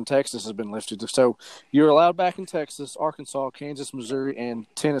ban from Texas has been lifted. So you're allowed back in Texas, Arkansas, Kansas, Missouri, and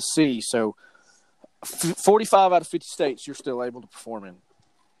Tennessee. So 45 out of 50 states you're still able to perform in.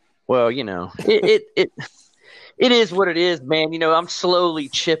 Well, it is what it is, man. I'm slowly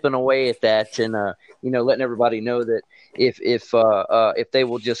chipping away at that, and letting everybody know that if they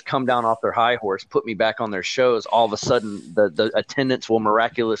will just come down off their high horse, put me back on their shows, all of a sudden the attendance will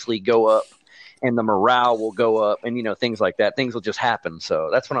miraculously go up, and the morale will go up, and things like that. Things will just happen. So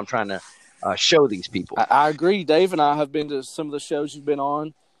that's what I'm trying to show these people. I agree. Dave and I have been to some of the shows you've been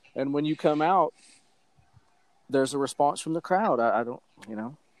on, and when you come out, there's a response from the crowd. I don't.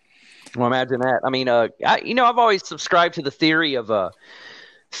 Well, imagine that. I mean, I've always subscribed to the theory of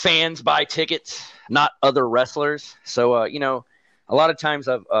fans buy tickets, not other wrestlers. So, a lot of times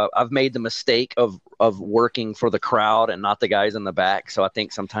I've made the mistake of working for the crowd and not the guys in the back. So I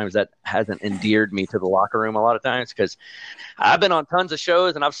think sometimes that hasn't endeared me to the locker room a lot of times because I've been on tons of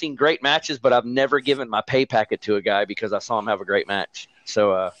shows and I've seen great matches, but I've never given my pay packet to a guy because I saw him have a great match.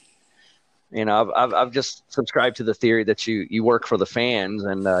 So, I've just subscribed to the theory that you work for the fans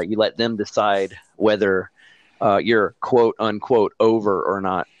and you let them decide whether you're quote unquote over or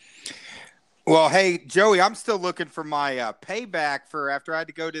not. Well, hey, Joey, I'm still looking for my payback for after I had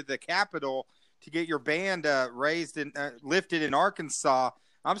to go to the Capitol to get your band raised and lifted in Arkansas.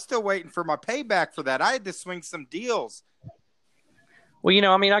 I'm still waiting for my payback for that. I had to swing some deals. Well,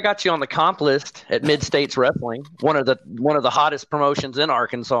 I got you on the comp list at Mid-States Wrestling, one of the hottest promotions in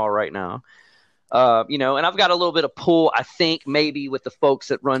Arkansas right now. And I've got a little bit of pull, I think, maybe with the folks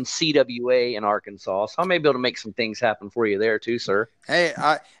that run CWA in Arkansas. So I may be able to make some things happen for you there too, sir. Hey,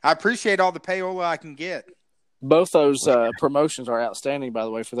 I appreciate all the payola I can get. Both those promotions are outstanding, by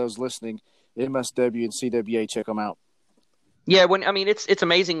the way, for those listening. MSW and CWA, check them out. Yeah, it's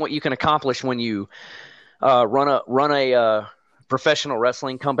amazing what you can accomplish when you run a professional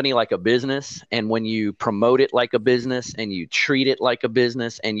wrestling company like a business, and when you promote it like a business, and you treat it like a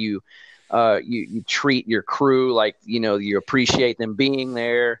business, and you treat your crew like you appreciate them being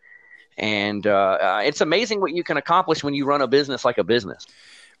there, and it's amazing what you can accomplish when you run a business like a business.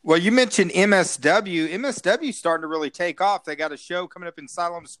 Well, you mentioned MSW. MSW starting to really take off. They got a show coming up in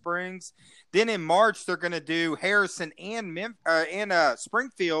Siloam Springs. Then in March they're going to do Harrison and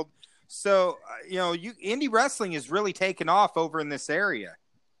Springfield. So Indy Wrestling is really taking off over in this area.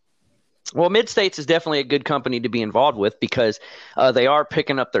 Well, Mid-States is definitely a good company to be involved with because they are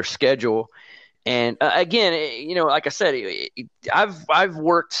picking up their schedule. And again, like I said, I've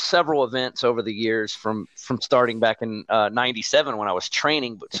worked several events over the years from starting back in '97 when I was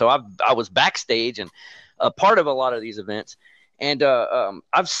training. So I was backstage and a part of a lot of these events. And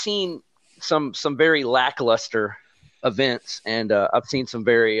I've seen some very lackluster events, and I've seen some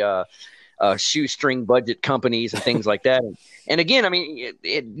very shoestring budget companies and things like that. And again,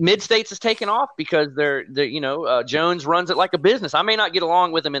 Mid-States is taking off because they're Jones runs it like a business. I may not get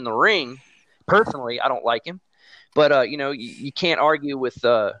along with him in the ring. Personally, I don't like him, but you can't argue with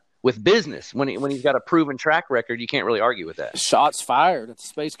business when he's got a proven track record. You can't really argue with that. Shots fired at the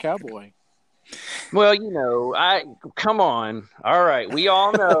Space Cowboy. Well, come on. All right, we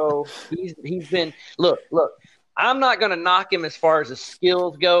all know he's been. Look. I'm not going to knock him as far as his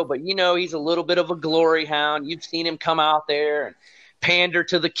skills go, but he's a little bit of a glory hound. You've seen him come out there and pander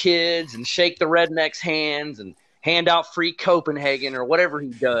to the kids and shake the rednecks' hands and hand out free Copenhagen or whatever he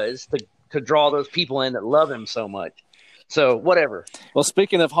does to draw those people in that love him so much. So whatever. Well,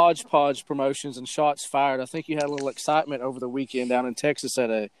 speaking of hodgepodge promotions and shots fired, I think you had a little excitement over the weekend down in Texas at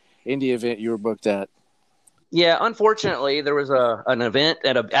a indie event you were booked at. Yeah, unfortunately, there was an event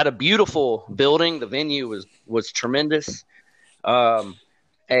at a beautiful building. The venue was tremendous. A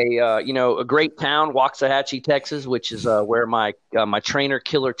great town, Waxahachie, Texas, which is where my trainer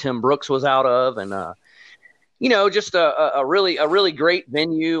Killer Tim Brooks was out of, and just a really great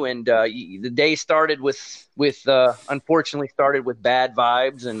venue. And the day started unfortunately started with bad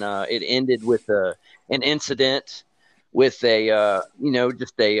vibes, and it ended with an incident with a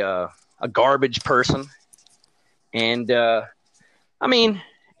garbage person. And,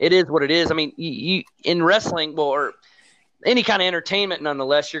 it is what it is. I mean, you in wrestling, or any kind of entertainment,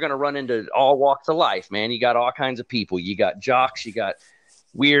 nonetheless, you're going to run into all walks of life, man. You got all kinds of people. You got jocks, you got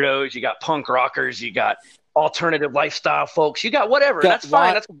weirdos, you got punk rockers, you got alternative lifestyle folks, you got whatever. That's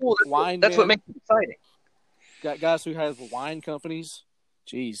fine. That's cool. That's what makes it exciting. Got guys who have wine companies.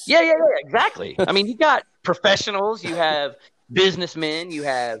 Jeez. Yeah, exactly. I mean, you got professionals, you have businessmen, you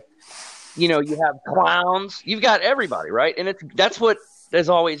have clowns, you've got everybody, right? And that's what has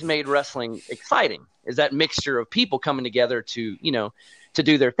always made wrestling exciting, is that mixture of people coming together to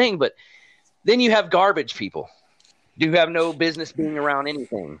do their thing. But then you have garbage people who have no business being around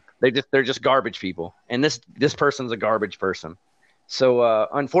anything. They're just garbage people. And this person's a garbage person. So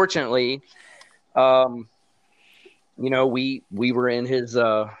unfortunately, we were in his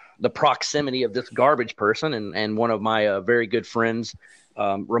the proximity of this garbage person, and one of my very good friends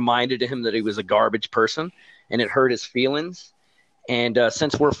reminded him that he was a garbage person, and it hurt his feelings. And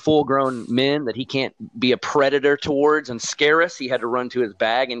since we're full-grown men that he can't be a predator towards and scare us, he had to run to his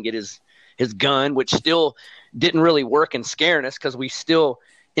bag and get his gun, which still didn't really work in scaring us, because we still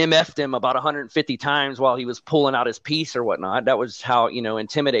MF'd him about 150 times while he was pulling out his piece or whatnot. That was how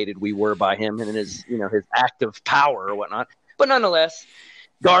intimidated we were by him and his his active power or whatnot. But nonetheless,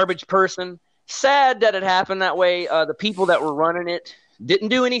 garbage person. Sad that it happened that way. The people that were running it didn't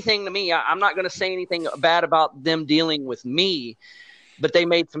do anything to me. I'm not going to say anything bad about them dealing with me, but they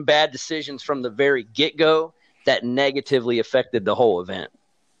made some bad decisions from the very get-go that negatively affected the whole event.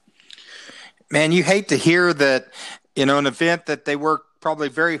 Man, you hate to hear that, an event that they worked probably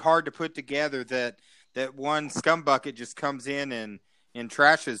very hard to put together, that one scumbucket just comes in and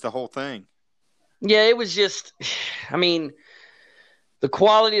trashes the whole thing. Yeah, it was just, the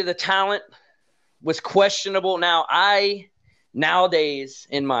quality of the talent was questionable. Nowadays,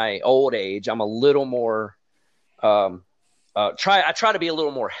 in my old age, I'm a little more I try to be a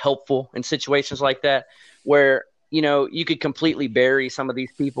little more helpful in situations like that, where you could completely bury some of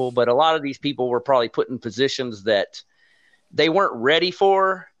these people, but a lot of these people were probably put in positions that they weren't ready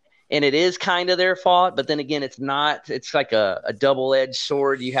for, and it is kind of their fault. But then again, it's not. It's like a double-edged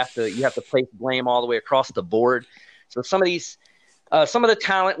sword. You have to place blame all the way across the board. So some of the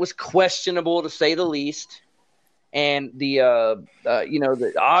talent was questionable, to say the least. And the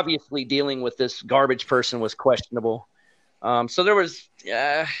obviously dealing with this garbage person was questionable. So there was,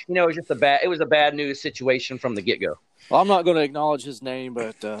 it was just it was a bad news situation from the get-go. Well, I'm not going to acknowledge his name,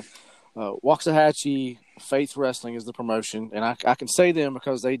 but Waxahachie Faith Wrestling is the promotion, and I can say them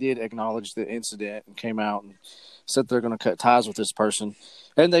because they did acknowledge the incident and came out and said they're going to cut ties with this person,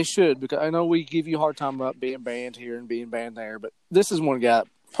 and they should, because I know we give you a hard time about being banned here and being banned there, but this is one guy that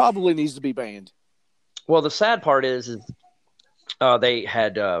probably needs to be banned. Well, the sad part is they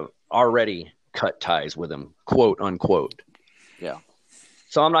had already cut ties with him, quote unquote. Yeah.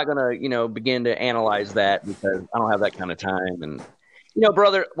 So I'm not going to, begin to analyze that, because I don't have that kind of time. And,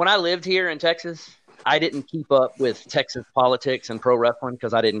 brother, when I lived here in Texas, I didn't keep up with Texas politics and pro wrestling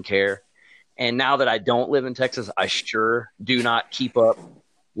because I didn't care. And now that I don't live in Texas, I sure do not keep up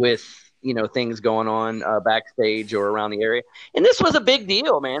with, things going on backstage or around the area. And this was a big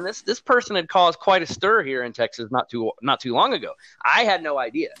deal, man. This person had caused quite a stir here in Texas not too long ago. I had no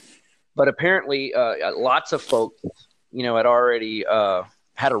idea. But apparently lots of folks, had already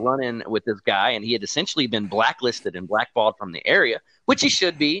had a run-in with this guy, and he had essentially been blacklisted and blackballed from the area, which he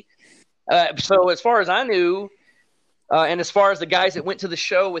should be. So as far as I knew, and as far as the guys that went to the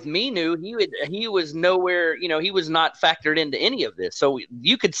show with me knew, he was nowhere, he was not factored into any of this. So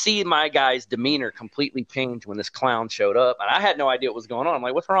you could see my guy's demeanor completely change when this clown showed up, and I had no idea what was going on. I'm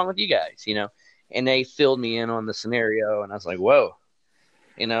like, what's wrong with you guys, And they filled me in on the scenario, and I was like, whoa,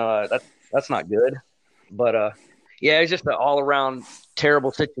 that's not good. But Yeah, it's just an all-around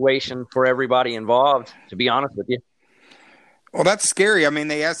terrible situation for everybody involved, to be honest with you. Well, that's scary. I mean,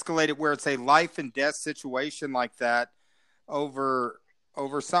 they escalated where it's a life and death situation like that over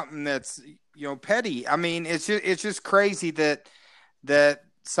something that's, petty. I mean, it's just crazy that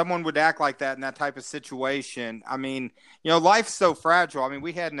someone would act like that in that type of situation. I mean, life's so fragile. I mean,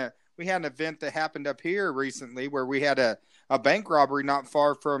 we had an event that happened up here recently where we had a bank robbery not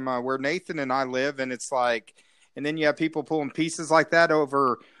far from where Nathan and I live, and it's like, and then you have people pulling pieces like that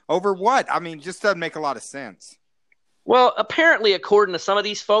over what? I mean, just doesn't make a lot of sense. Well, apparently, according to some of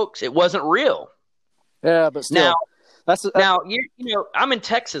these folks, it wasn't real. Yeah, but still, now I'm in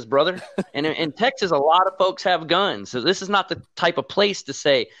Texas, brother, and in Texas, a lot of folks have guns. So this is not the type of place to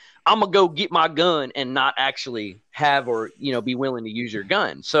say I'm gonna go get my gun and not actually have or be willing to use your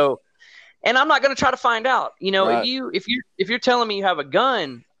gun. So, and I'm not gonna try to find out. Right. If you're telling me you have a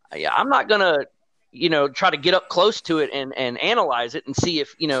gun, I'm not gonna try to get up close to it and analyze it and see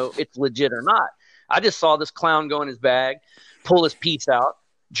if it's legit or not. I just saw this clown go in his bag, pull his piece out,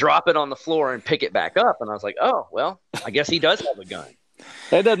 drop it on the floor, and pick it back up. And I was like, oh, well, I guess he does have a gun.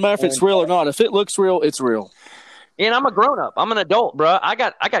 It doesn't matter if it's real or not. If it looks real, it's real. And I'm a grown-up. I'm an adult, bro. I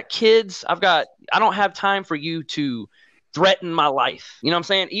got kids. I don't have time for you to threaten my life. You know what I'm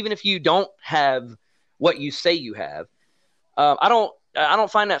saying? Even if you don't have what you say you have, I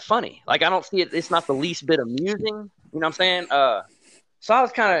don't find that funny. Like, I don't see it. It's not the least bit amusing. You know what I'm saying? So I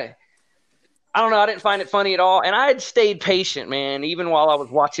was kind of, I don't know. I didn't find it funny at all. And I had stayed patient, man, even while I was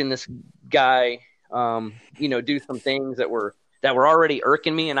watching this guy, do some things that were already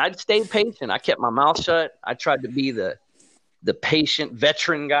irking me. And I'd stayed patient. I kept my mouth shut. I tried to be the patient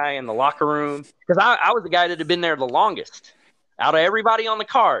veteran guy in the locker room because I was the guy that had been there the longest. Out of everybody on the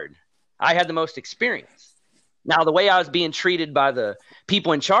card, I had the most experience. Now, the way I was being treated by the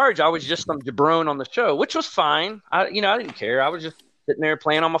people in charge, I was just some jabron on the show, which was fine. I didn't care. I was just sitting there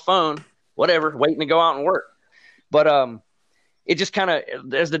playing on my phone. Whatever, waiting to go out and work. But it just kind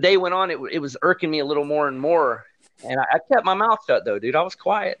of, as the day went on, it was irking me a little more and more. And I kept my mouth shut, though, dude. I was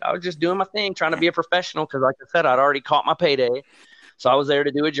quiet. I was just doing my thing, trying to be a professional because, like I said, I'd already caught my payday. So I was there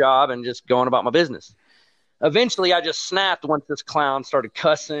to do a job and just going about my business. Eventually, I just snapped once this clown started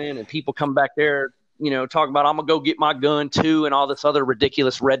cussing and people come back there, talking about, I'm going to go get my gun, too, and all this other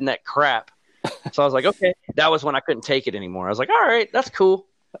ridiculous redneck crap. So I was like, okay. That was when I couldn't take it anymore. I was like, all right, that's cool.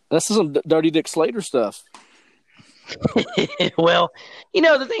 That's some Dirty Dick Slater stuff. Well,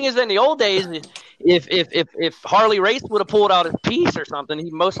 the thing is, in the old days, if Harley Race would have pulled out his piece or something, he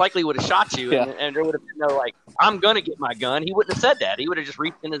most likely would have shot you, Yeah. and there would have been no like, I'm gonna get my gun. He wouldn't have said that. He would have just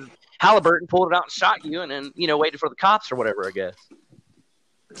reached in his Halliburton, pulled it out, and shot you, and then waited for the cops or whatever. I guess.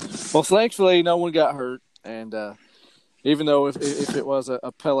 Well, thankfully, no one got hurt, and even though if it was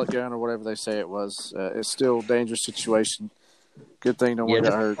a pellet gun or whatever they say it was, it's still a dangerous situation. Good thing no one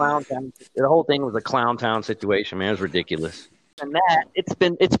got hurt. The whole thing was a clown town situation, man. It was ridiculous. And that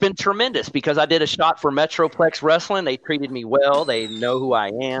it's been tremendous because I did a shot for Metroplex Wrestling. They treated me well. They know who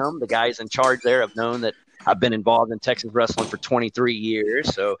I am. The guys in charge there have known that I've been involved in Texas wrestling for 23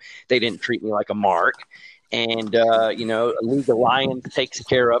 years, so they didn't treat me like a mark. And League of Lions takes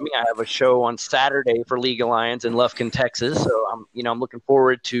care of me. I have a show on Saturday for League of Lions in Lufkin, Texas. So I'm looking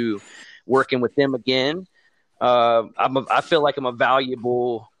forward to working with them again. I feel like I'm a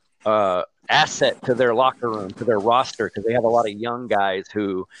valuable asset to their locker room, to their roster, because they have a lot of young guys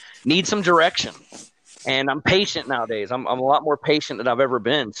who need some direction. And I'm patient nowadays. I'm a lot more patient than I've ever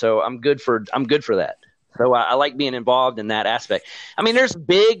been. So I'm good for that. So I like being involved in that aspect. I mean, there's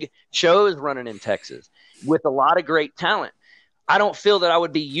big shows running in Texas with a lot of great talent. I don't feel that I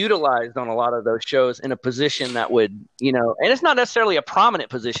would be utilized on a lot of those shows in a position that would, and it's not necessarily a prominent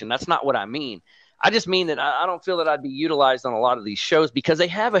position. That's not what I mean. I just mean that I don't feel that I'd be utilized on a lot of these shows because they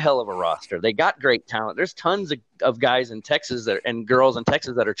have a hell of a roster. They got great talent. There's tons of guys in Texas and girls in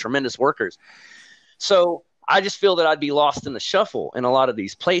Texas that are tremendous workers. So I just feel that I'd be lost in the shuffle in a lot of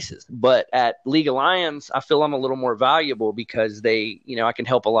these places. But at League of Lions, I feel I'm a little more valuable because I can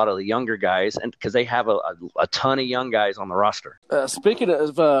help a lot of the younger guys and because they have a ton of young guys on the roster. Speaking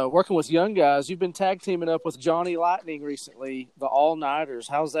of working with young guys, you've been tag teaming up with Johnny Lightning recently, the All-Nighters.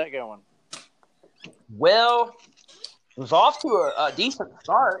 How's that going? Well, it was off to a decent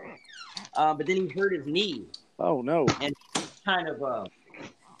start, but then he hurt his knee. Oh, no. And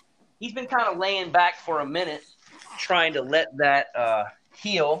he's been kind of laying back for a minute, trying to let that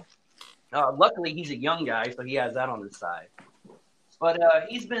heal. Luckily, he's a young guy, so he has that on his side. But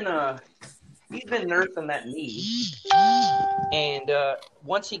he's been nursing that knee, and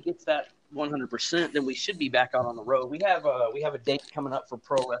once he gets that 100%, then we should be back out on the road. We have a date coming up for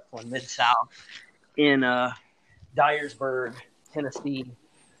Pro Wrestling Mid-South in Dyersburg, Tennessee,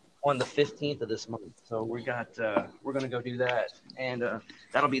 on the 15th of this month. So we're going to go do that, and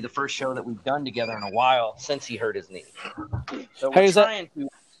that'll be the first show that we've done together in a while since he hurt his knee. So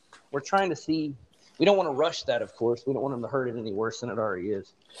we're trying to see. We don't want to rush that, of course. We don't want him to hurt it any worse than it already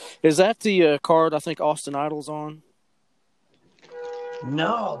is. Is that the card I think Austin Idol's on?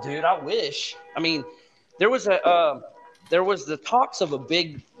 No, dude, I wish. I mean, there was the talks of a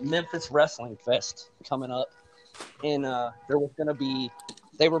big Memphis wrestling fest coming up, and there was going to be.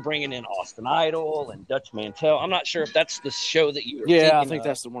 They were bringing in Austin Idol and Dutch Mantel. I'm not sure if that's the show that you were thinking I think of.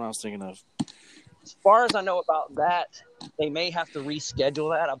 that's the one I was thinking of. As far as I know about that, they may have to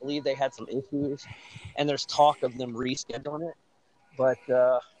reschedule that. I believe they had some issues, and there's talk of them rescheduling it. But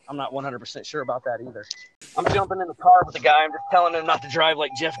I'm not 100% sure about that either. I'm jumping in the car with the guy. I'm just telling him not to drive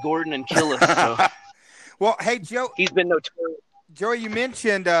like Jeff Gordon and kill us. So. Well, hey, Joe. He's been notorious. Joey, you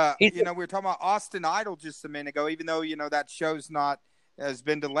mentioned, we were talking about Austin Idol just a minute ago, even though, that show's has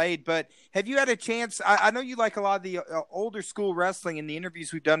been delayed. But have you had a chance? I know you like a lot of the older school wrestling in the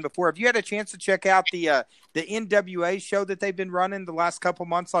interviews we've done before. Have you had a chance to check out the NWA show that they've been running the last couple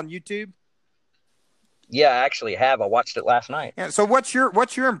months on YouTube? Yeah, I actually have. I watched it last night. Yeah. So what's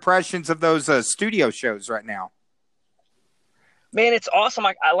your impressions of those studio shows right now? Man, it's awesome.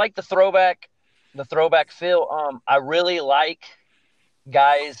 I like the throwback feel. I really like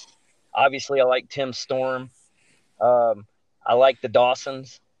guys. Obviously, I like Tim Storm. I like the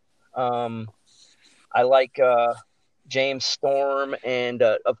Dawsons. I like James Storm and,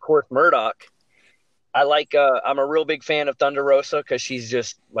 of course, Murdoch. I'm a real big fan of Thunder Rosa because she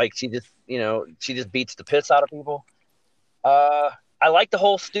just beats the piss out of people. I like the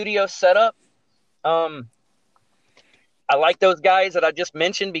whole studio setup. I like those guys that I just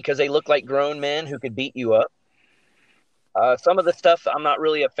mentioned because they look like grown men who could beat you up. Some of the stuff I'm not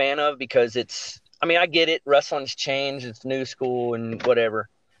really a fan of because I get it. Wrestling's changed. It's new school and whatever.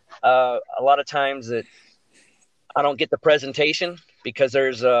 A lot of times that I don't get the presentation because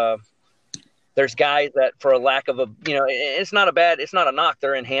there's guys that for a lack of it's not a knock.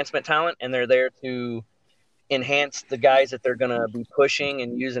 They're enhancement talent and they're there to enhance the guys that they're going to be pushing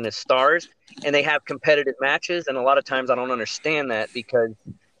and using as stars. And they have competitive matches. And a lot of times I don't understand that because,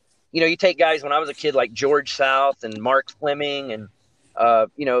 you take guys when I was a kid like George South and Mark Fleming and,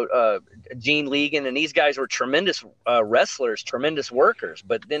 Gene Legan, and these guys were tremendous wrestlers, tremendous workers,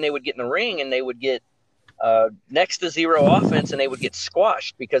 but then they would get in the ring and they would get next to zero offense and they would get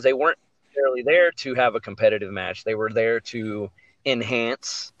squashed because they weren't necessarily there to have a competitive match. They were there to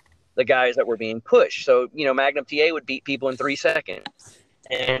enhance the guys that were being pushed. So, Magnum TA would beat people in 3 seconds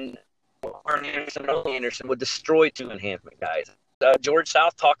and Arn Anderson and Ole Anderson would destroy 2 enhancement guys. George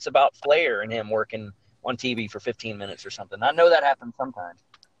South talks about Flair and him working on TV for 15 minutes or something. I know that happens sometimes.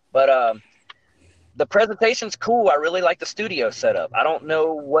 But the presentation's cool. I really like the studio setup. I don't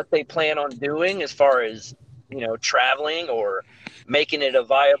know what they plan on doing as far as, traveling or making it a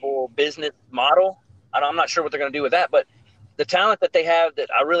viable business model. I'm not sure what they're going to do with that. But the talent that they have that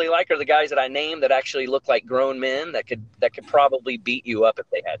I really like are the guys that I named that actually look like grown men that could probably beat you up if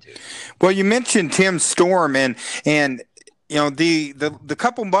they had to. Well, you mentioned Tim Storm and the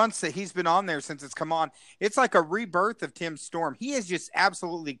couple months that he's been on there since it's come on, it's like a rebirth of Tim Storm. He is just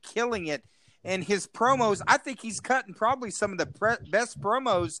absolutely killing it. And his promos, I think he's cutting probably some of the best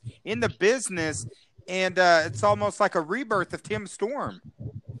promos in the business. And it's almost like a rebirth of Tim Storm.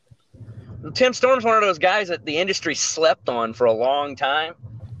 Tim Storm's one of those guys that the industry slept on for a long time.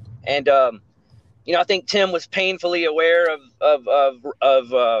 And, I think Tim was painfully aware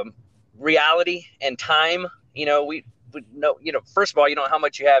of reality and time. First of all, you don't know how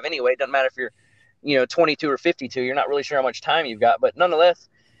much you have anyway. It doesn't matter if you're, 22 or 52. You're not really sure how much time you've got. But nonetheless,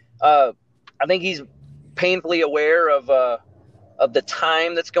 I think he's painfully aware of the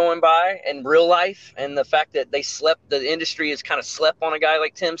time that's going by in real life and the fact that the industry has kind of slept on a guy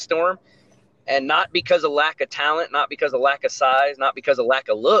like Tim Storm. And not because of lack of talent, not because of lack of size, not because of lack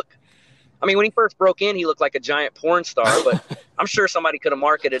of look. I mean, when he first broke in, he looked like a giant porn star, but I'm sure somebody could have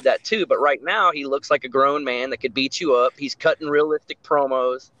marketed that too. But right now, he looks like a grown man that could beat you up. He's cutting realistic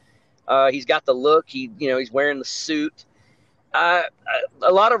promos. He's got the look. He's wearing the suit. A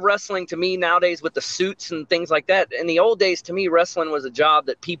lot of wrestling to me nowadays with the suits and things like that. In the old days, to me, wrestling was a job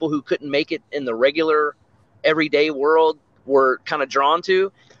that people who couldn't make it in the regular, everyday world were kind of drawn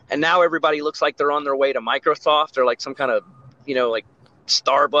to. And now everybody looks like they're on their way to Microsoft or like some kind of, like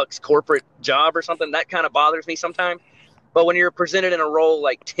Starbucks corporate job or something. That kind of bothers me sometimes. But when you're presented in a role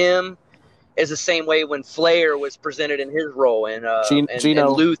like Tim, is the same way when Flair was presented in his role, and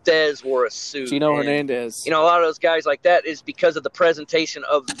Lou Thez wore a suit. Gino Hernandez. You know, a lot of those guys like that is because of the presentation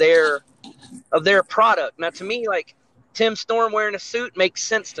of their product. Now, to me, like Tim Storm wearing a suit makes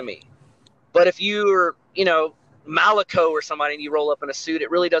sense to me. But if you're, you know, Malico or somebody and you roll up in a suit, it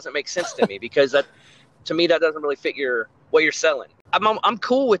really doesn't make sense to me because that, to me, that doesn't really fit what you're selling. I'm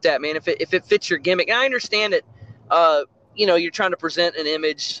cool with that, man. If it fits your gimmick, and I understand that, you know, you're trying to present an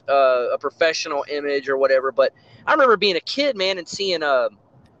image, a professional image or whatever. But I remember being a kid, man, and seeing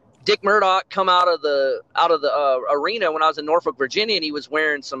Dick Murdoch come out of the arena when I was in Norfolk, Virginia, and he was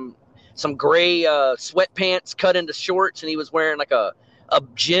wearing some gray sweatpants cut into shorts, and he was wearing like a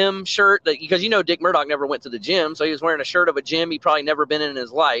gym shirt because, you know, Dick Murdoch never went to the gym, so he was wearing a shirt of a gym he probably never been in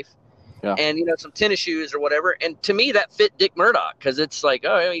his life. Yeah. And, you know, some tennis shoes or whatever. And to me, that fit Dick Murdoch because it's like,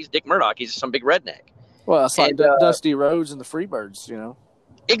 oh, he's Dick Murdoch. He's some big redneck. Well, it's like Dusty Rhodes and the Freebirds, you know.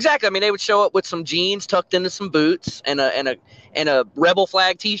 Exactly. I mean, they would show up with some jeans tucked into some boots and a Rebel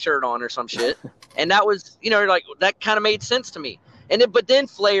Flag T-shirt on or some shit. And that was, you know, like that kind of made sense to me. But then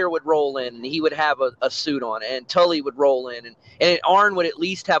Flair would roll in and he would have a suit on, and Tully would roll in, and Arn would at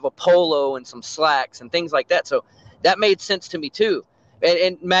least have a polo and some slacks and things like that. So that made sense to me too.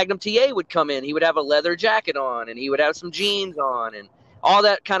 And Magnum TA would come in. He would have a leather jacket on, and he would have some jeans on, and all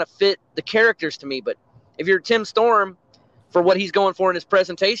that kind of fit the characters to me. But if you're Tim Storm, for what he's going for in his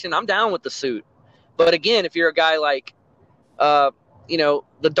presentation, I'm down with the suit. But again, if you're a guy like, you know,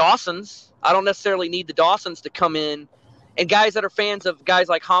 the Dawsons, I don't necessarily need the Dawsons to come in. And guys that are fans of guys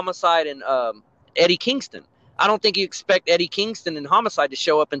like Homicide and Eddie Kingston, I don't think you expect Eddie Kingston and Homicide to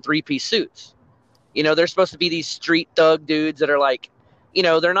show up in three-piece suits. You know, they're supposed to be these street thug dudes that are like, you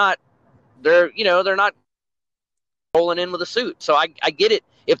know, they're not rolling in with a suit. So I get it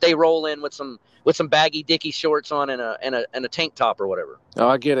if they roll in with some baggy Dickie shorts on and a tank top or whatever. Oh,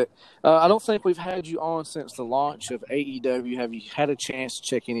 I get it. I don't think we've had you on since the launch of AEW. Have you had a chance to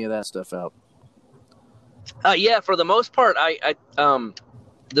check any of that stuff out? Yeah, for the most part, I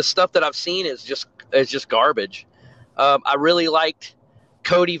the stuff that I've seen is just garbage. I really liked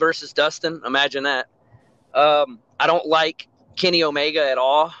Cody versus Dustin. Imagine that. I don't like Kenny Omega at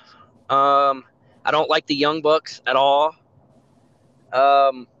all. I don't like the Young Bucks at all.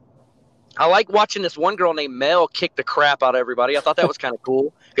 I like watching this one girl named Mel kick the crap out of everybody. I thought that was kind of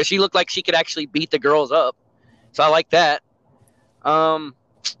cool because she looked like she could actually beat the girls up. So I like that. I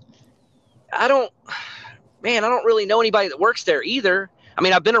don't really know anybody that works there either. I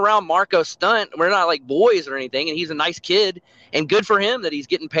mean, I've been around Marco Stunt. We're not like boys or anything, and he's a nice kid, and good for him that he's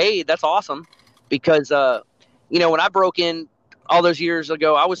getting paid. That's awesome because, you know, when I broke in all those years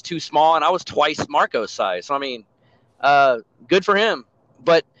ago, I was too small, and I was twice Marco's size. So, I mean, good for him.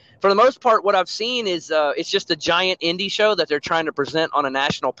 But for the most part, what I've seen is it's just a giant indie show that they're trying to present on a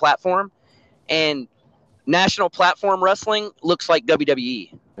national platform, and national platform wrestling looks like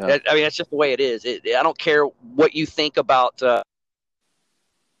WWE. Yeah. I mean, that's just the way it is. I don't care what you think about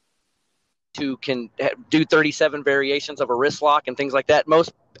who can do 37 variations of a wrist lock and things like that.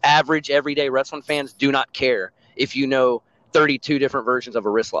 Most average, everyday wrestling fans do not care if you know 32 different versions of a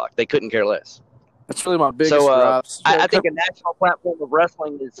wrist lock. They couldn't care less. That's really my biggest drops. I think a national platform of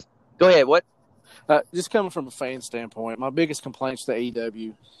wrestling is – go ahead, what? Just coming from a fan standpoint, my biggest complaints to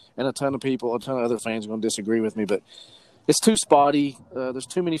AEW, and a ton of other fans are going to disagree with me, but it's too spotty. There's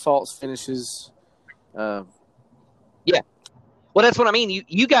too many false finishes. Yeah. Well, that's what I mean.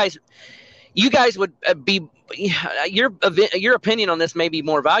 You guys would be your opinion on this may be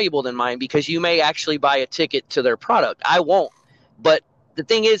more valuable than mine because you may actually buy a ticket to their product. I won't. But the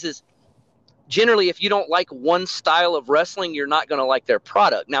thing is generally if you don't like one style of wrestling, you're not going to like their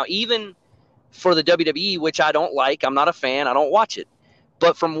product. Now, even for the WWE, which I don't like, I'm not a fan, I don't watch it.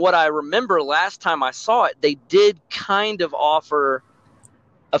 But from what I remember last time I saw it, they did kind of offer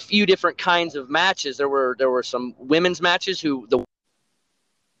a few different kinds of matches. There were some women's matches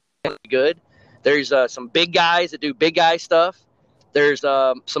good. There's some big guys that do big guy stuff. There's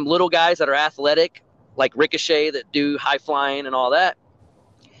some little guys that are athletic, like Ricochet, that do high flying and all that.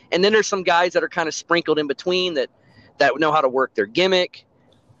 And then there's some guys that are kind of sprinkled in between that know how to work their gimmick.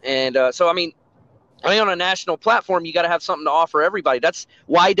 And so, I mean, on a national platform, you got to have something to offer everybody. That's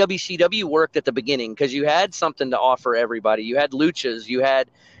why WCW worked at the beginning, because you had something to offer everybody. You had luchas, you had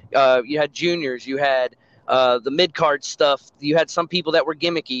juniors, you had the mid-card stuff. You had some people that were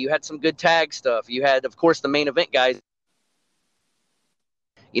gimmicky. You had some good tag stuff. You had, of course, the main event guys,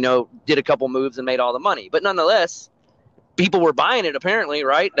 did a couple moves and made all the money. But nonetheless, people were buying it, apparently,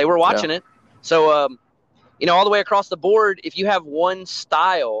 right? They were watching it. So, all the way across the board, if you have one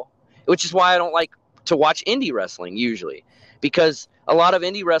style, which is why I don't like to watch indie wrestling usually, because a lot of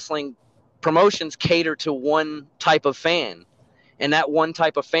indie wrestling promotions cater to one type of fan, and that one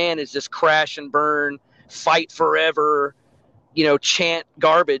type of fan is just crash and burn, fight forever, chant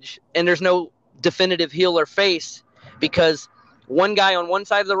garbage, and there's no definitive heel or face because one guy on one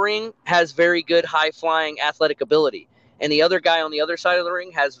side of the ring has very good high-flying athletic ability, and the other guy on the other side of the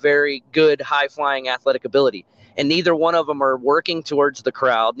ring has very good high-flying athletic ability. And neither one of them are working towards the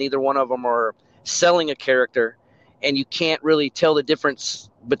crowd. Neither one of them are selling a character, and you can't really tell the difference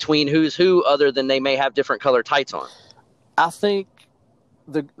between who's who other than they may have different color tights on. I think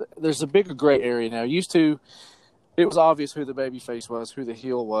there's a bigger gray area now. Used to, it was obvious who the babyface was, who the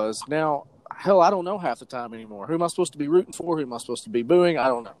heel was. Now, hell, I don't know half the time anymore. Who am I supposed to be rooting for? Who am I supposed to be booing? I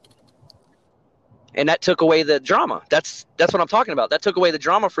don't know. And that took away the drama. That's what I'm talking about. That took away the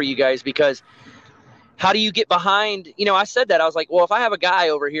drama for you guys because how do you get behind? I said that. I was like, well, if I have a guy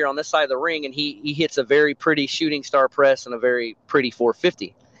over here on this side of the ring and he hits a very pretty shooting star press and a very pretty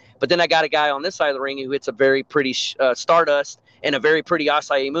 450, but then I got a guy on this side of the ring who hits a very pretty Stardust and a very pretty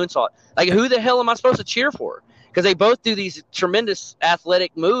acai moonsault. Like, who the hell am I supposed to cheer for? Because they both do these tremendous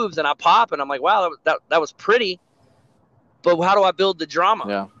athletic moves, and I pop, and I'm like, wow, that was pretty. But how do I build the drama?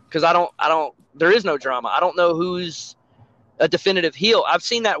 Yeah. Because there is no drama. I don't know who's a definitive heel. I've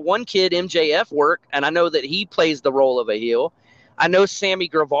seen that one kid, MJF, work, and I know that he plays the role of a heel. I know Sammy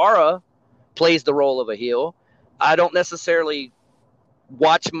Guevara plays the role of a heel. I don't necessarily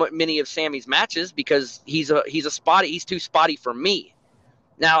watch many of Sammy's matches because he's too spotty for me.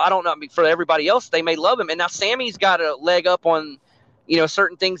 Now, I don't know, for everybody else, they may love him. And now Sammy's got a leg up on,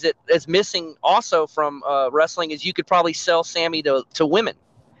 certain things that is missing also from wrestling is you could probably sell Sammy to women.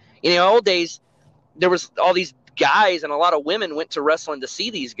 Old days, there was all these guys and a lot of women went to wrestling to see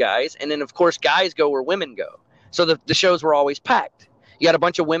these guys. And then, of course, guys go where women go. So the shows were always packed. You had a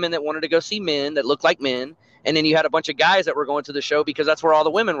bunch of women that wanted to go see men that looked like men. And then you had a bunch of guys that were going to the show because that's where all the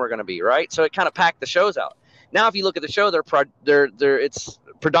women were going to be, right? So it kind of packed the shows out. Now, if you look at the show, it's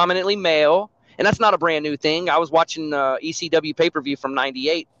predominantly male, and that's not a brand new thing. I was watching ECW pay-per-view from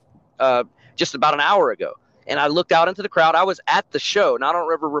 '98 just about an hour ago, and I looked out into the crowd. I was at the show. Now, I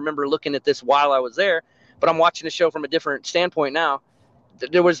don't ever remember looking at this while I was there, but I'm watching the show from a different standpoint now.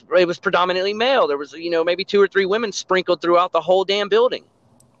 It was predominantly male. There was maybe 2 or 3 women sprinkled throughout the whole damn building,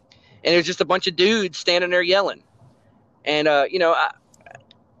 and there's just a bunch of dudes standing there yelling, and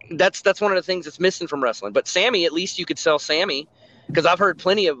that's one of the things that's missing from wrestling. But Sammy, at least you could sell Sammy. Because I've heard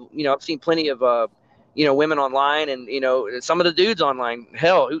I've seen plenty of, women online and, some of the dudes online.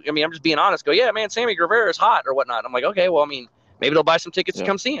 Hell, I'm just being honest. Go, yeah, man, Sammy Guevara is hot or whatnot. I'm like, okay, well, maybe they'll buy some tickets to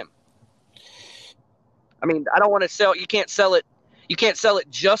come see him. I don't want to sell. You can't sell it. You can't sell it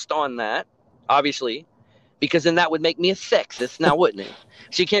just on that, obviously, because then that would make me a sexist now, wouldn't it?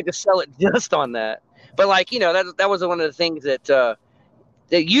 So you can't just sell it just on that. But that was one of the things that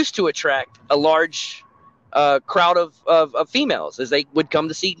used to attract a large crowd of females as they would come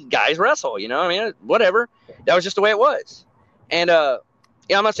to see guys wrestle, whatever. That was just the way it was. And, I'm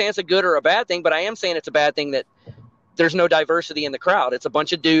not saying it's a good or a bad thing, but I am saying it's a bad thing that there's no diversity in the crowd. It's a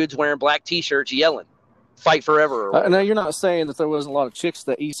bunch of dudes wearing black t-shirts yelling, fight forever. Now, you're not saying that there wasn't a lot of chicks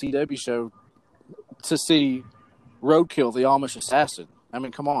at the ECW show to see Roadkill, the Amish assassin.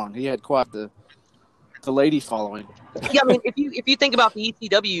 Come on. He had quite the lady following. Yeah, if you think about the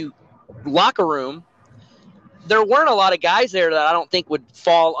ECW locker room, there weren't a lot of guys there that I don't think would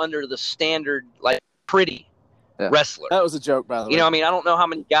fall under the standard, pretty wrestler. That was a joke, by the way. I don't know how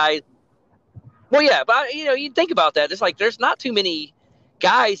many guys. Well, yeah, but, you think about that. It's like there's not too many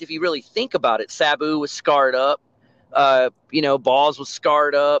guys if you really think about it. Sabu was scarred up. Balls was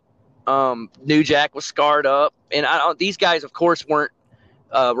scarred up. New Jack was scarred up. And these guys, of course, weren't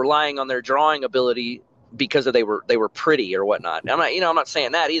relying on their drawing ability because they were pretty or whatnot. I'm not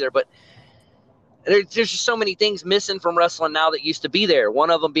saying that either, but there's just so many things missing from wrestling now that used to be there. One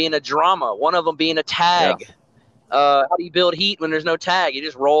of them being a drama. One of them being a tag. Yeah. How do you build heat when there's no tag? You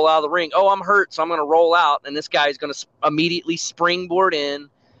just roll out of the ring. Oh, I'm hurt, so I'm going to roll out, and this guy's going to immediately springboard in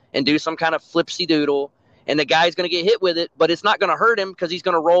and do some kind of flipsy-doodle, and the guy's going to get hit with it, but it's not going to hurt him because he's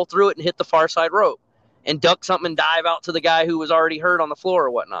going to roll through it and hit the far side rope and duck something and dive out to the guy who was already hurt on the floor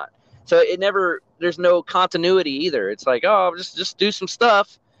or whatnot. So there's no continuity either. It's like, oh, just do some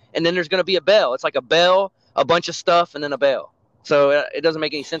stuff, and then there's going to be a bell. It's like a bell, a bunch of stuff, and then a bell. So it doesn't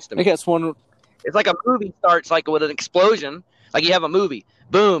make any sense to me. I guess one. It's like a movie starts like with an explosion. Like you have a movie,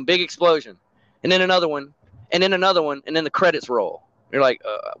 boom, big explosion, and then another one, and then another one, and then the credits roll. You're like,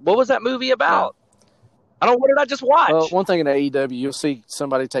 what was that movie about? What did I just watch? Well, one thing in AEW, you'll see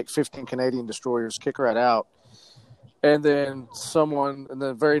somebody take 15 Canadian destroyers, kick right out, and then someone in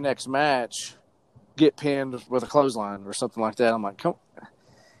the very next match get pinned with a clothesline or something like that. I'm like, come.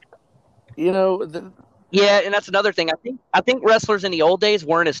 Yeah, and that's another thing. I think wrestlers in the old days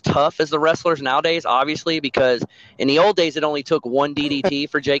weren't as tough as the wrestlers nowadays, obviously, because in the old days it only took one DDT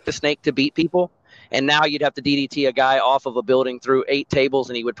for Jake the Snake to beat people, and now you'd have to DDT a guy off of a building through 8 tables,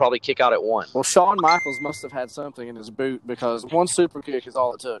 and he would probably kick out at 1. Well, Shawn Michaels must have had something in his boot because one super kick is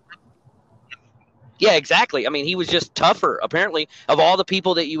all it took. Yeah, exactly. I mean, he was just tougher. Apparently, of all the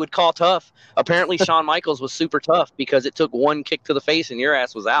people that you would call tough, apparently Shawn Michaels was super tough because it took one kick to the face and your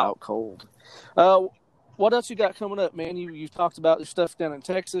ass was out. Cold. What else you got coming up, man? You talked about your stuff down in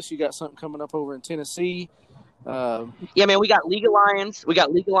Texas. You got something coming up over in Tennessee. Yeah, man, we got League of Lions. We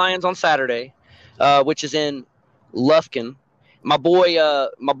got League of Lions on Saturday, which is in Lufkin. My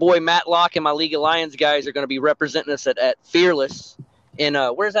boy Matt Locke and my League of Lions guys are going to be representing us at Fearless in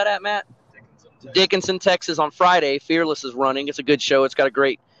where's that at, Matt? Dickinson, Texas on Friday. Fearless is running. It's a good show. It's got a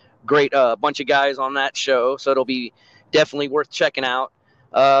great bunch of guys on that show, so it'll be definitely worth checking out.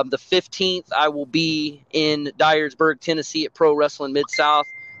 The 15th, I will be in Dyersburg, Tennessee at Pro Wrestling Mid-South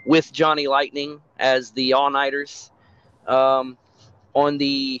with Johnny Lightning as the all-nighters. On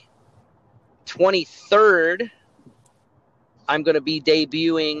the 23rd, I'm going to be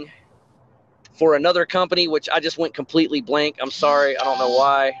debuting for another company, which I just went completely blank. I'm sorry. I don't know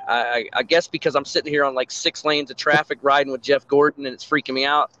why. I guess because I'm sitting here on like 6 lanes of traffic riding with Jeff Gordon, and it's freaking me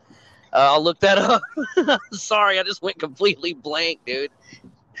out. I'll look that up. Sorry, I just went completely blank, dude.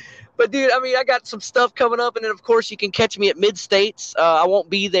 But, dude, I mean, I got some stuff coming up, and then, of course, you can catch me at Mid-States. I won't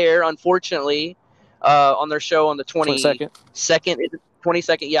be there, unfortunately, on their show on the 22nd.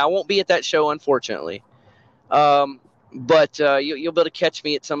 22nd. Yeah, I won't be at that show, unfortunately. But you'll be able to catch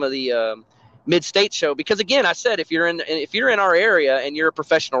me at some of the Mid-State show because, again, I said if you're in our area and you're a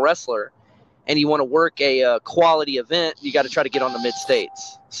professional wrestler and you want to work a quality event, you got to try to get on the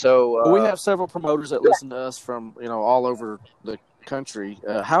Mid-States. So we have several promoters that listen to us from all over the country.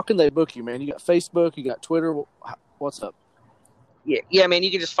 How can they book you, man? You got Facebook, you got Twitter. What's up? Yeah, man.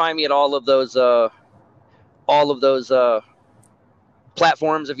 You can just find me at all of those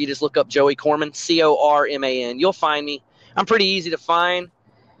platforms. If you just look up Joey Corman, Corman, you'll find me. I'm pretty easy to find.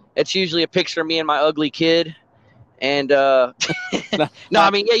 It's usually a picture of me and my ugly kid. And no,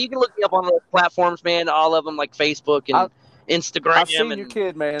 I mean, yeah, you can look me up on those platforms, man. All of them, like Facebook and Instagram. I've seen and your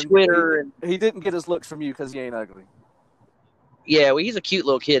kid, man. Twitter. He didn't get his looks from you because he ain't ugly. Yeah, well, he's a cute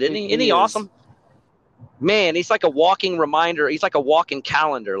little kid, isn't he? Isn't he awesome? Man, he's like a walking reminder. He's like a walking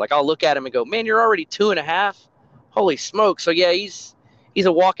calendar. Like, I'll look at him and go, man, you're already 2.5. Holy smoke. So, yeah, he's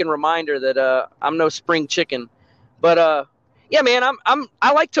a walking reminder that I'm no spring chicken. But, yeah, man,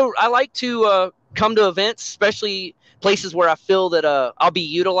 I like to come to events, especially places where I feel that I'll be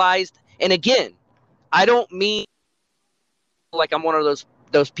utilized. And, again, I don't mean like I'm one of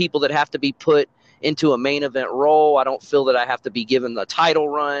those people that have to be put into a main event role. I don't feel that I have to be given the title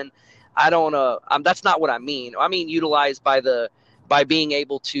run. I don't. That's not what I mean. I mean utilized by being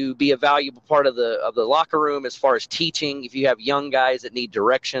able to be a valuable part of the locker room as far as teaching. If you have young guys that need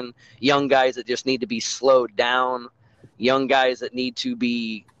direction, young guys that just need to be slowed down, young guys that need to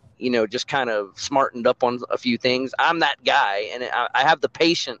be just kind of smartened up on a few things, I'm that guy, and I have the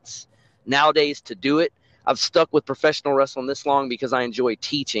patience nowadays to do it. I've stuck with professional wrestling this long because I enjoy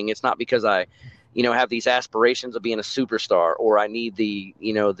teaching. It's not because I have these aspirations of being a superstar, or I need the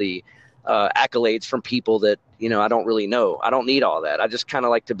accolades from people that, I don't really know. I don't need all that. I just kind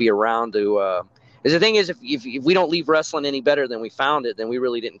of like to be around to, the thing is, if we don't leave wrestling any better than we found it, then we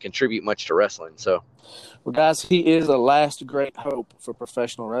really didn't contribute much to wrestling. So, well, guys, he is the last great hope for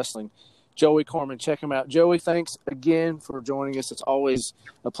professional wrestling. Joey Corman, check him out. Joey, thanks again for joining us. It's always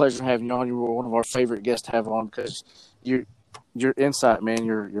a pleasure having you on. You were one of our favorite guests to have on because your insight, man,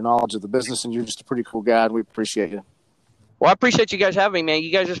 your knowledge of the business, and you're just a pretty cool guy, and we appreciate you. Well, I appreciate you guys having me, man.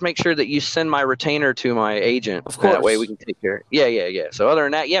 You guys just make sure that you send my retainer to my agent. Of course. That way we can take care. Yeah. So other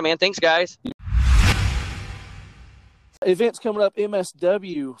than that, yeah, man, thanks, guys. Events coming up,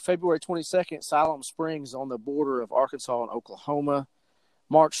 MSW, February 22nd, Siloam Springs on the border of Arkansas and Oklahoma.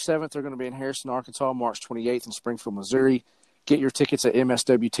 March 7th, they're going to be in Harrison, Arkansas. March 28th in Springfield, Missouri. Get your tickets at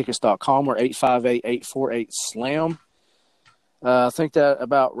mswtickets.com or 858-848-SLAM. I think that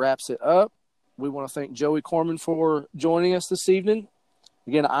about wraps it up. We want to thank Joey Corman for joining us this evening.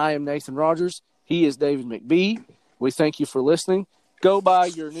 Again, I am Nathan Rogers. He is David McBee. We thank you for listening. Go buy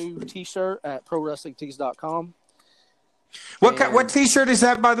your new T-shirt at prowrestlingtees.com. What T-shirt is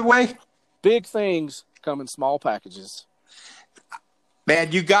that, by the way? Big things come in small packages.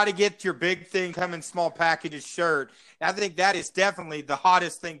 Man, you got to get your big thing come in small packages shirt. I think that is definitely the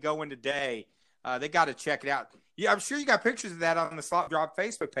hottest thing going today. They got to check it out. I'm sure you got pictures of that on the Slot Drop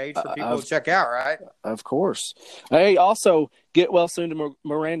Facebook page for people to check out, right? Of course. Hey, also, get well soon to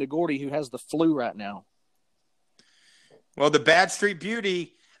Miranda Gordy, who has the flu right now. Well, the Bad Street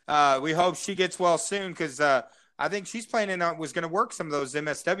Beauty, we hope she gets well soon because I think she's was going to work some of those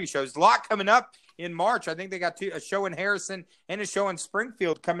MSW shows. A lot coming up in March. I think they got a show in Harrison and a show in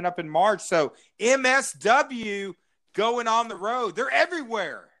Springfield coming up in March. So MSW going on the road. They're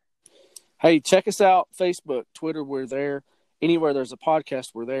everywhere. Hey, check us out. Facebook, Twitter, we're there. Anywhere there's a podcast,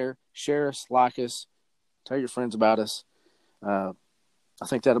 we're there. Share us, like us, tell your friends about us. I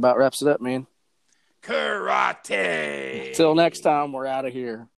think that about wraps it up, man. Karate. Till next time, we're out of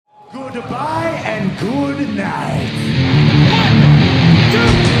here. Goodbye and good night.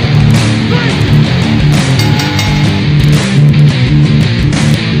 1, 2,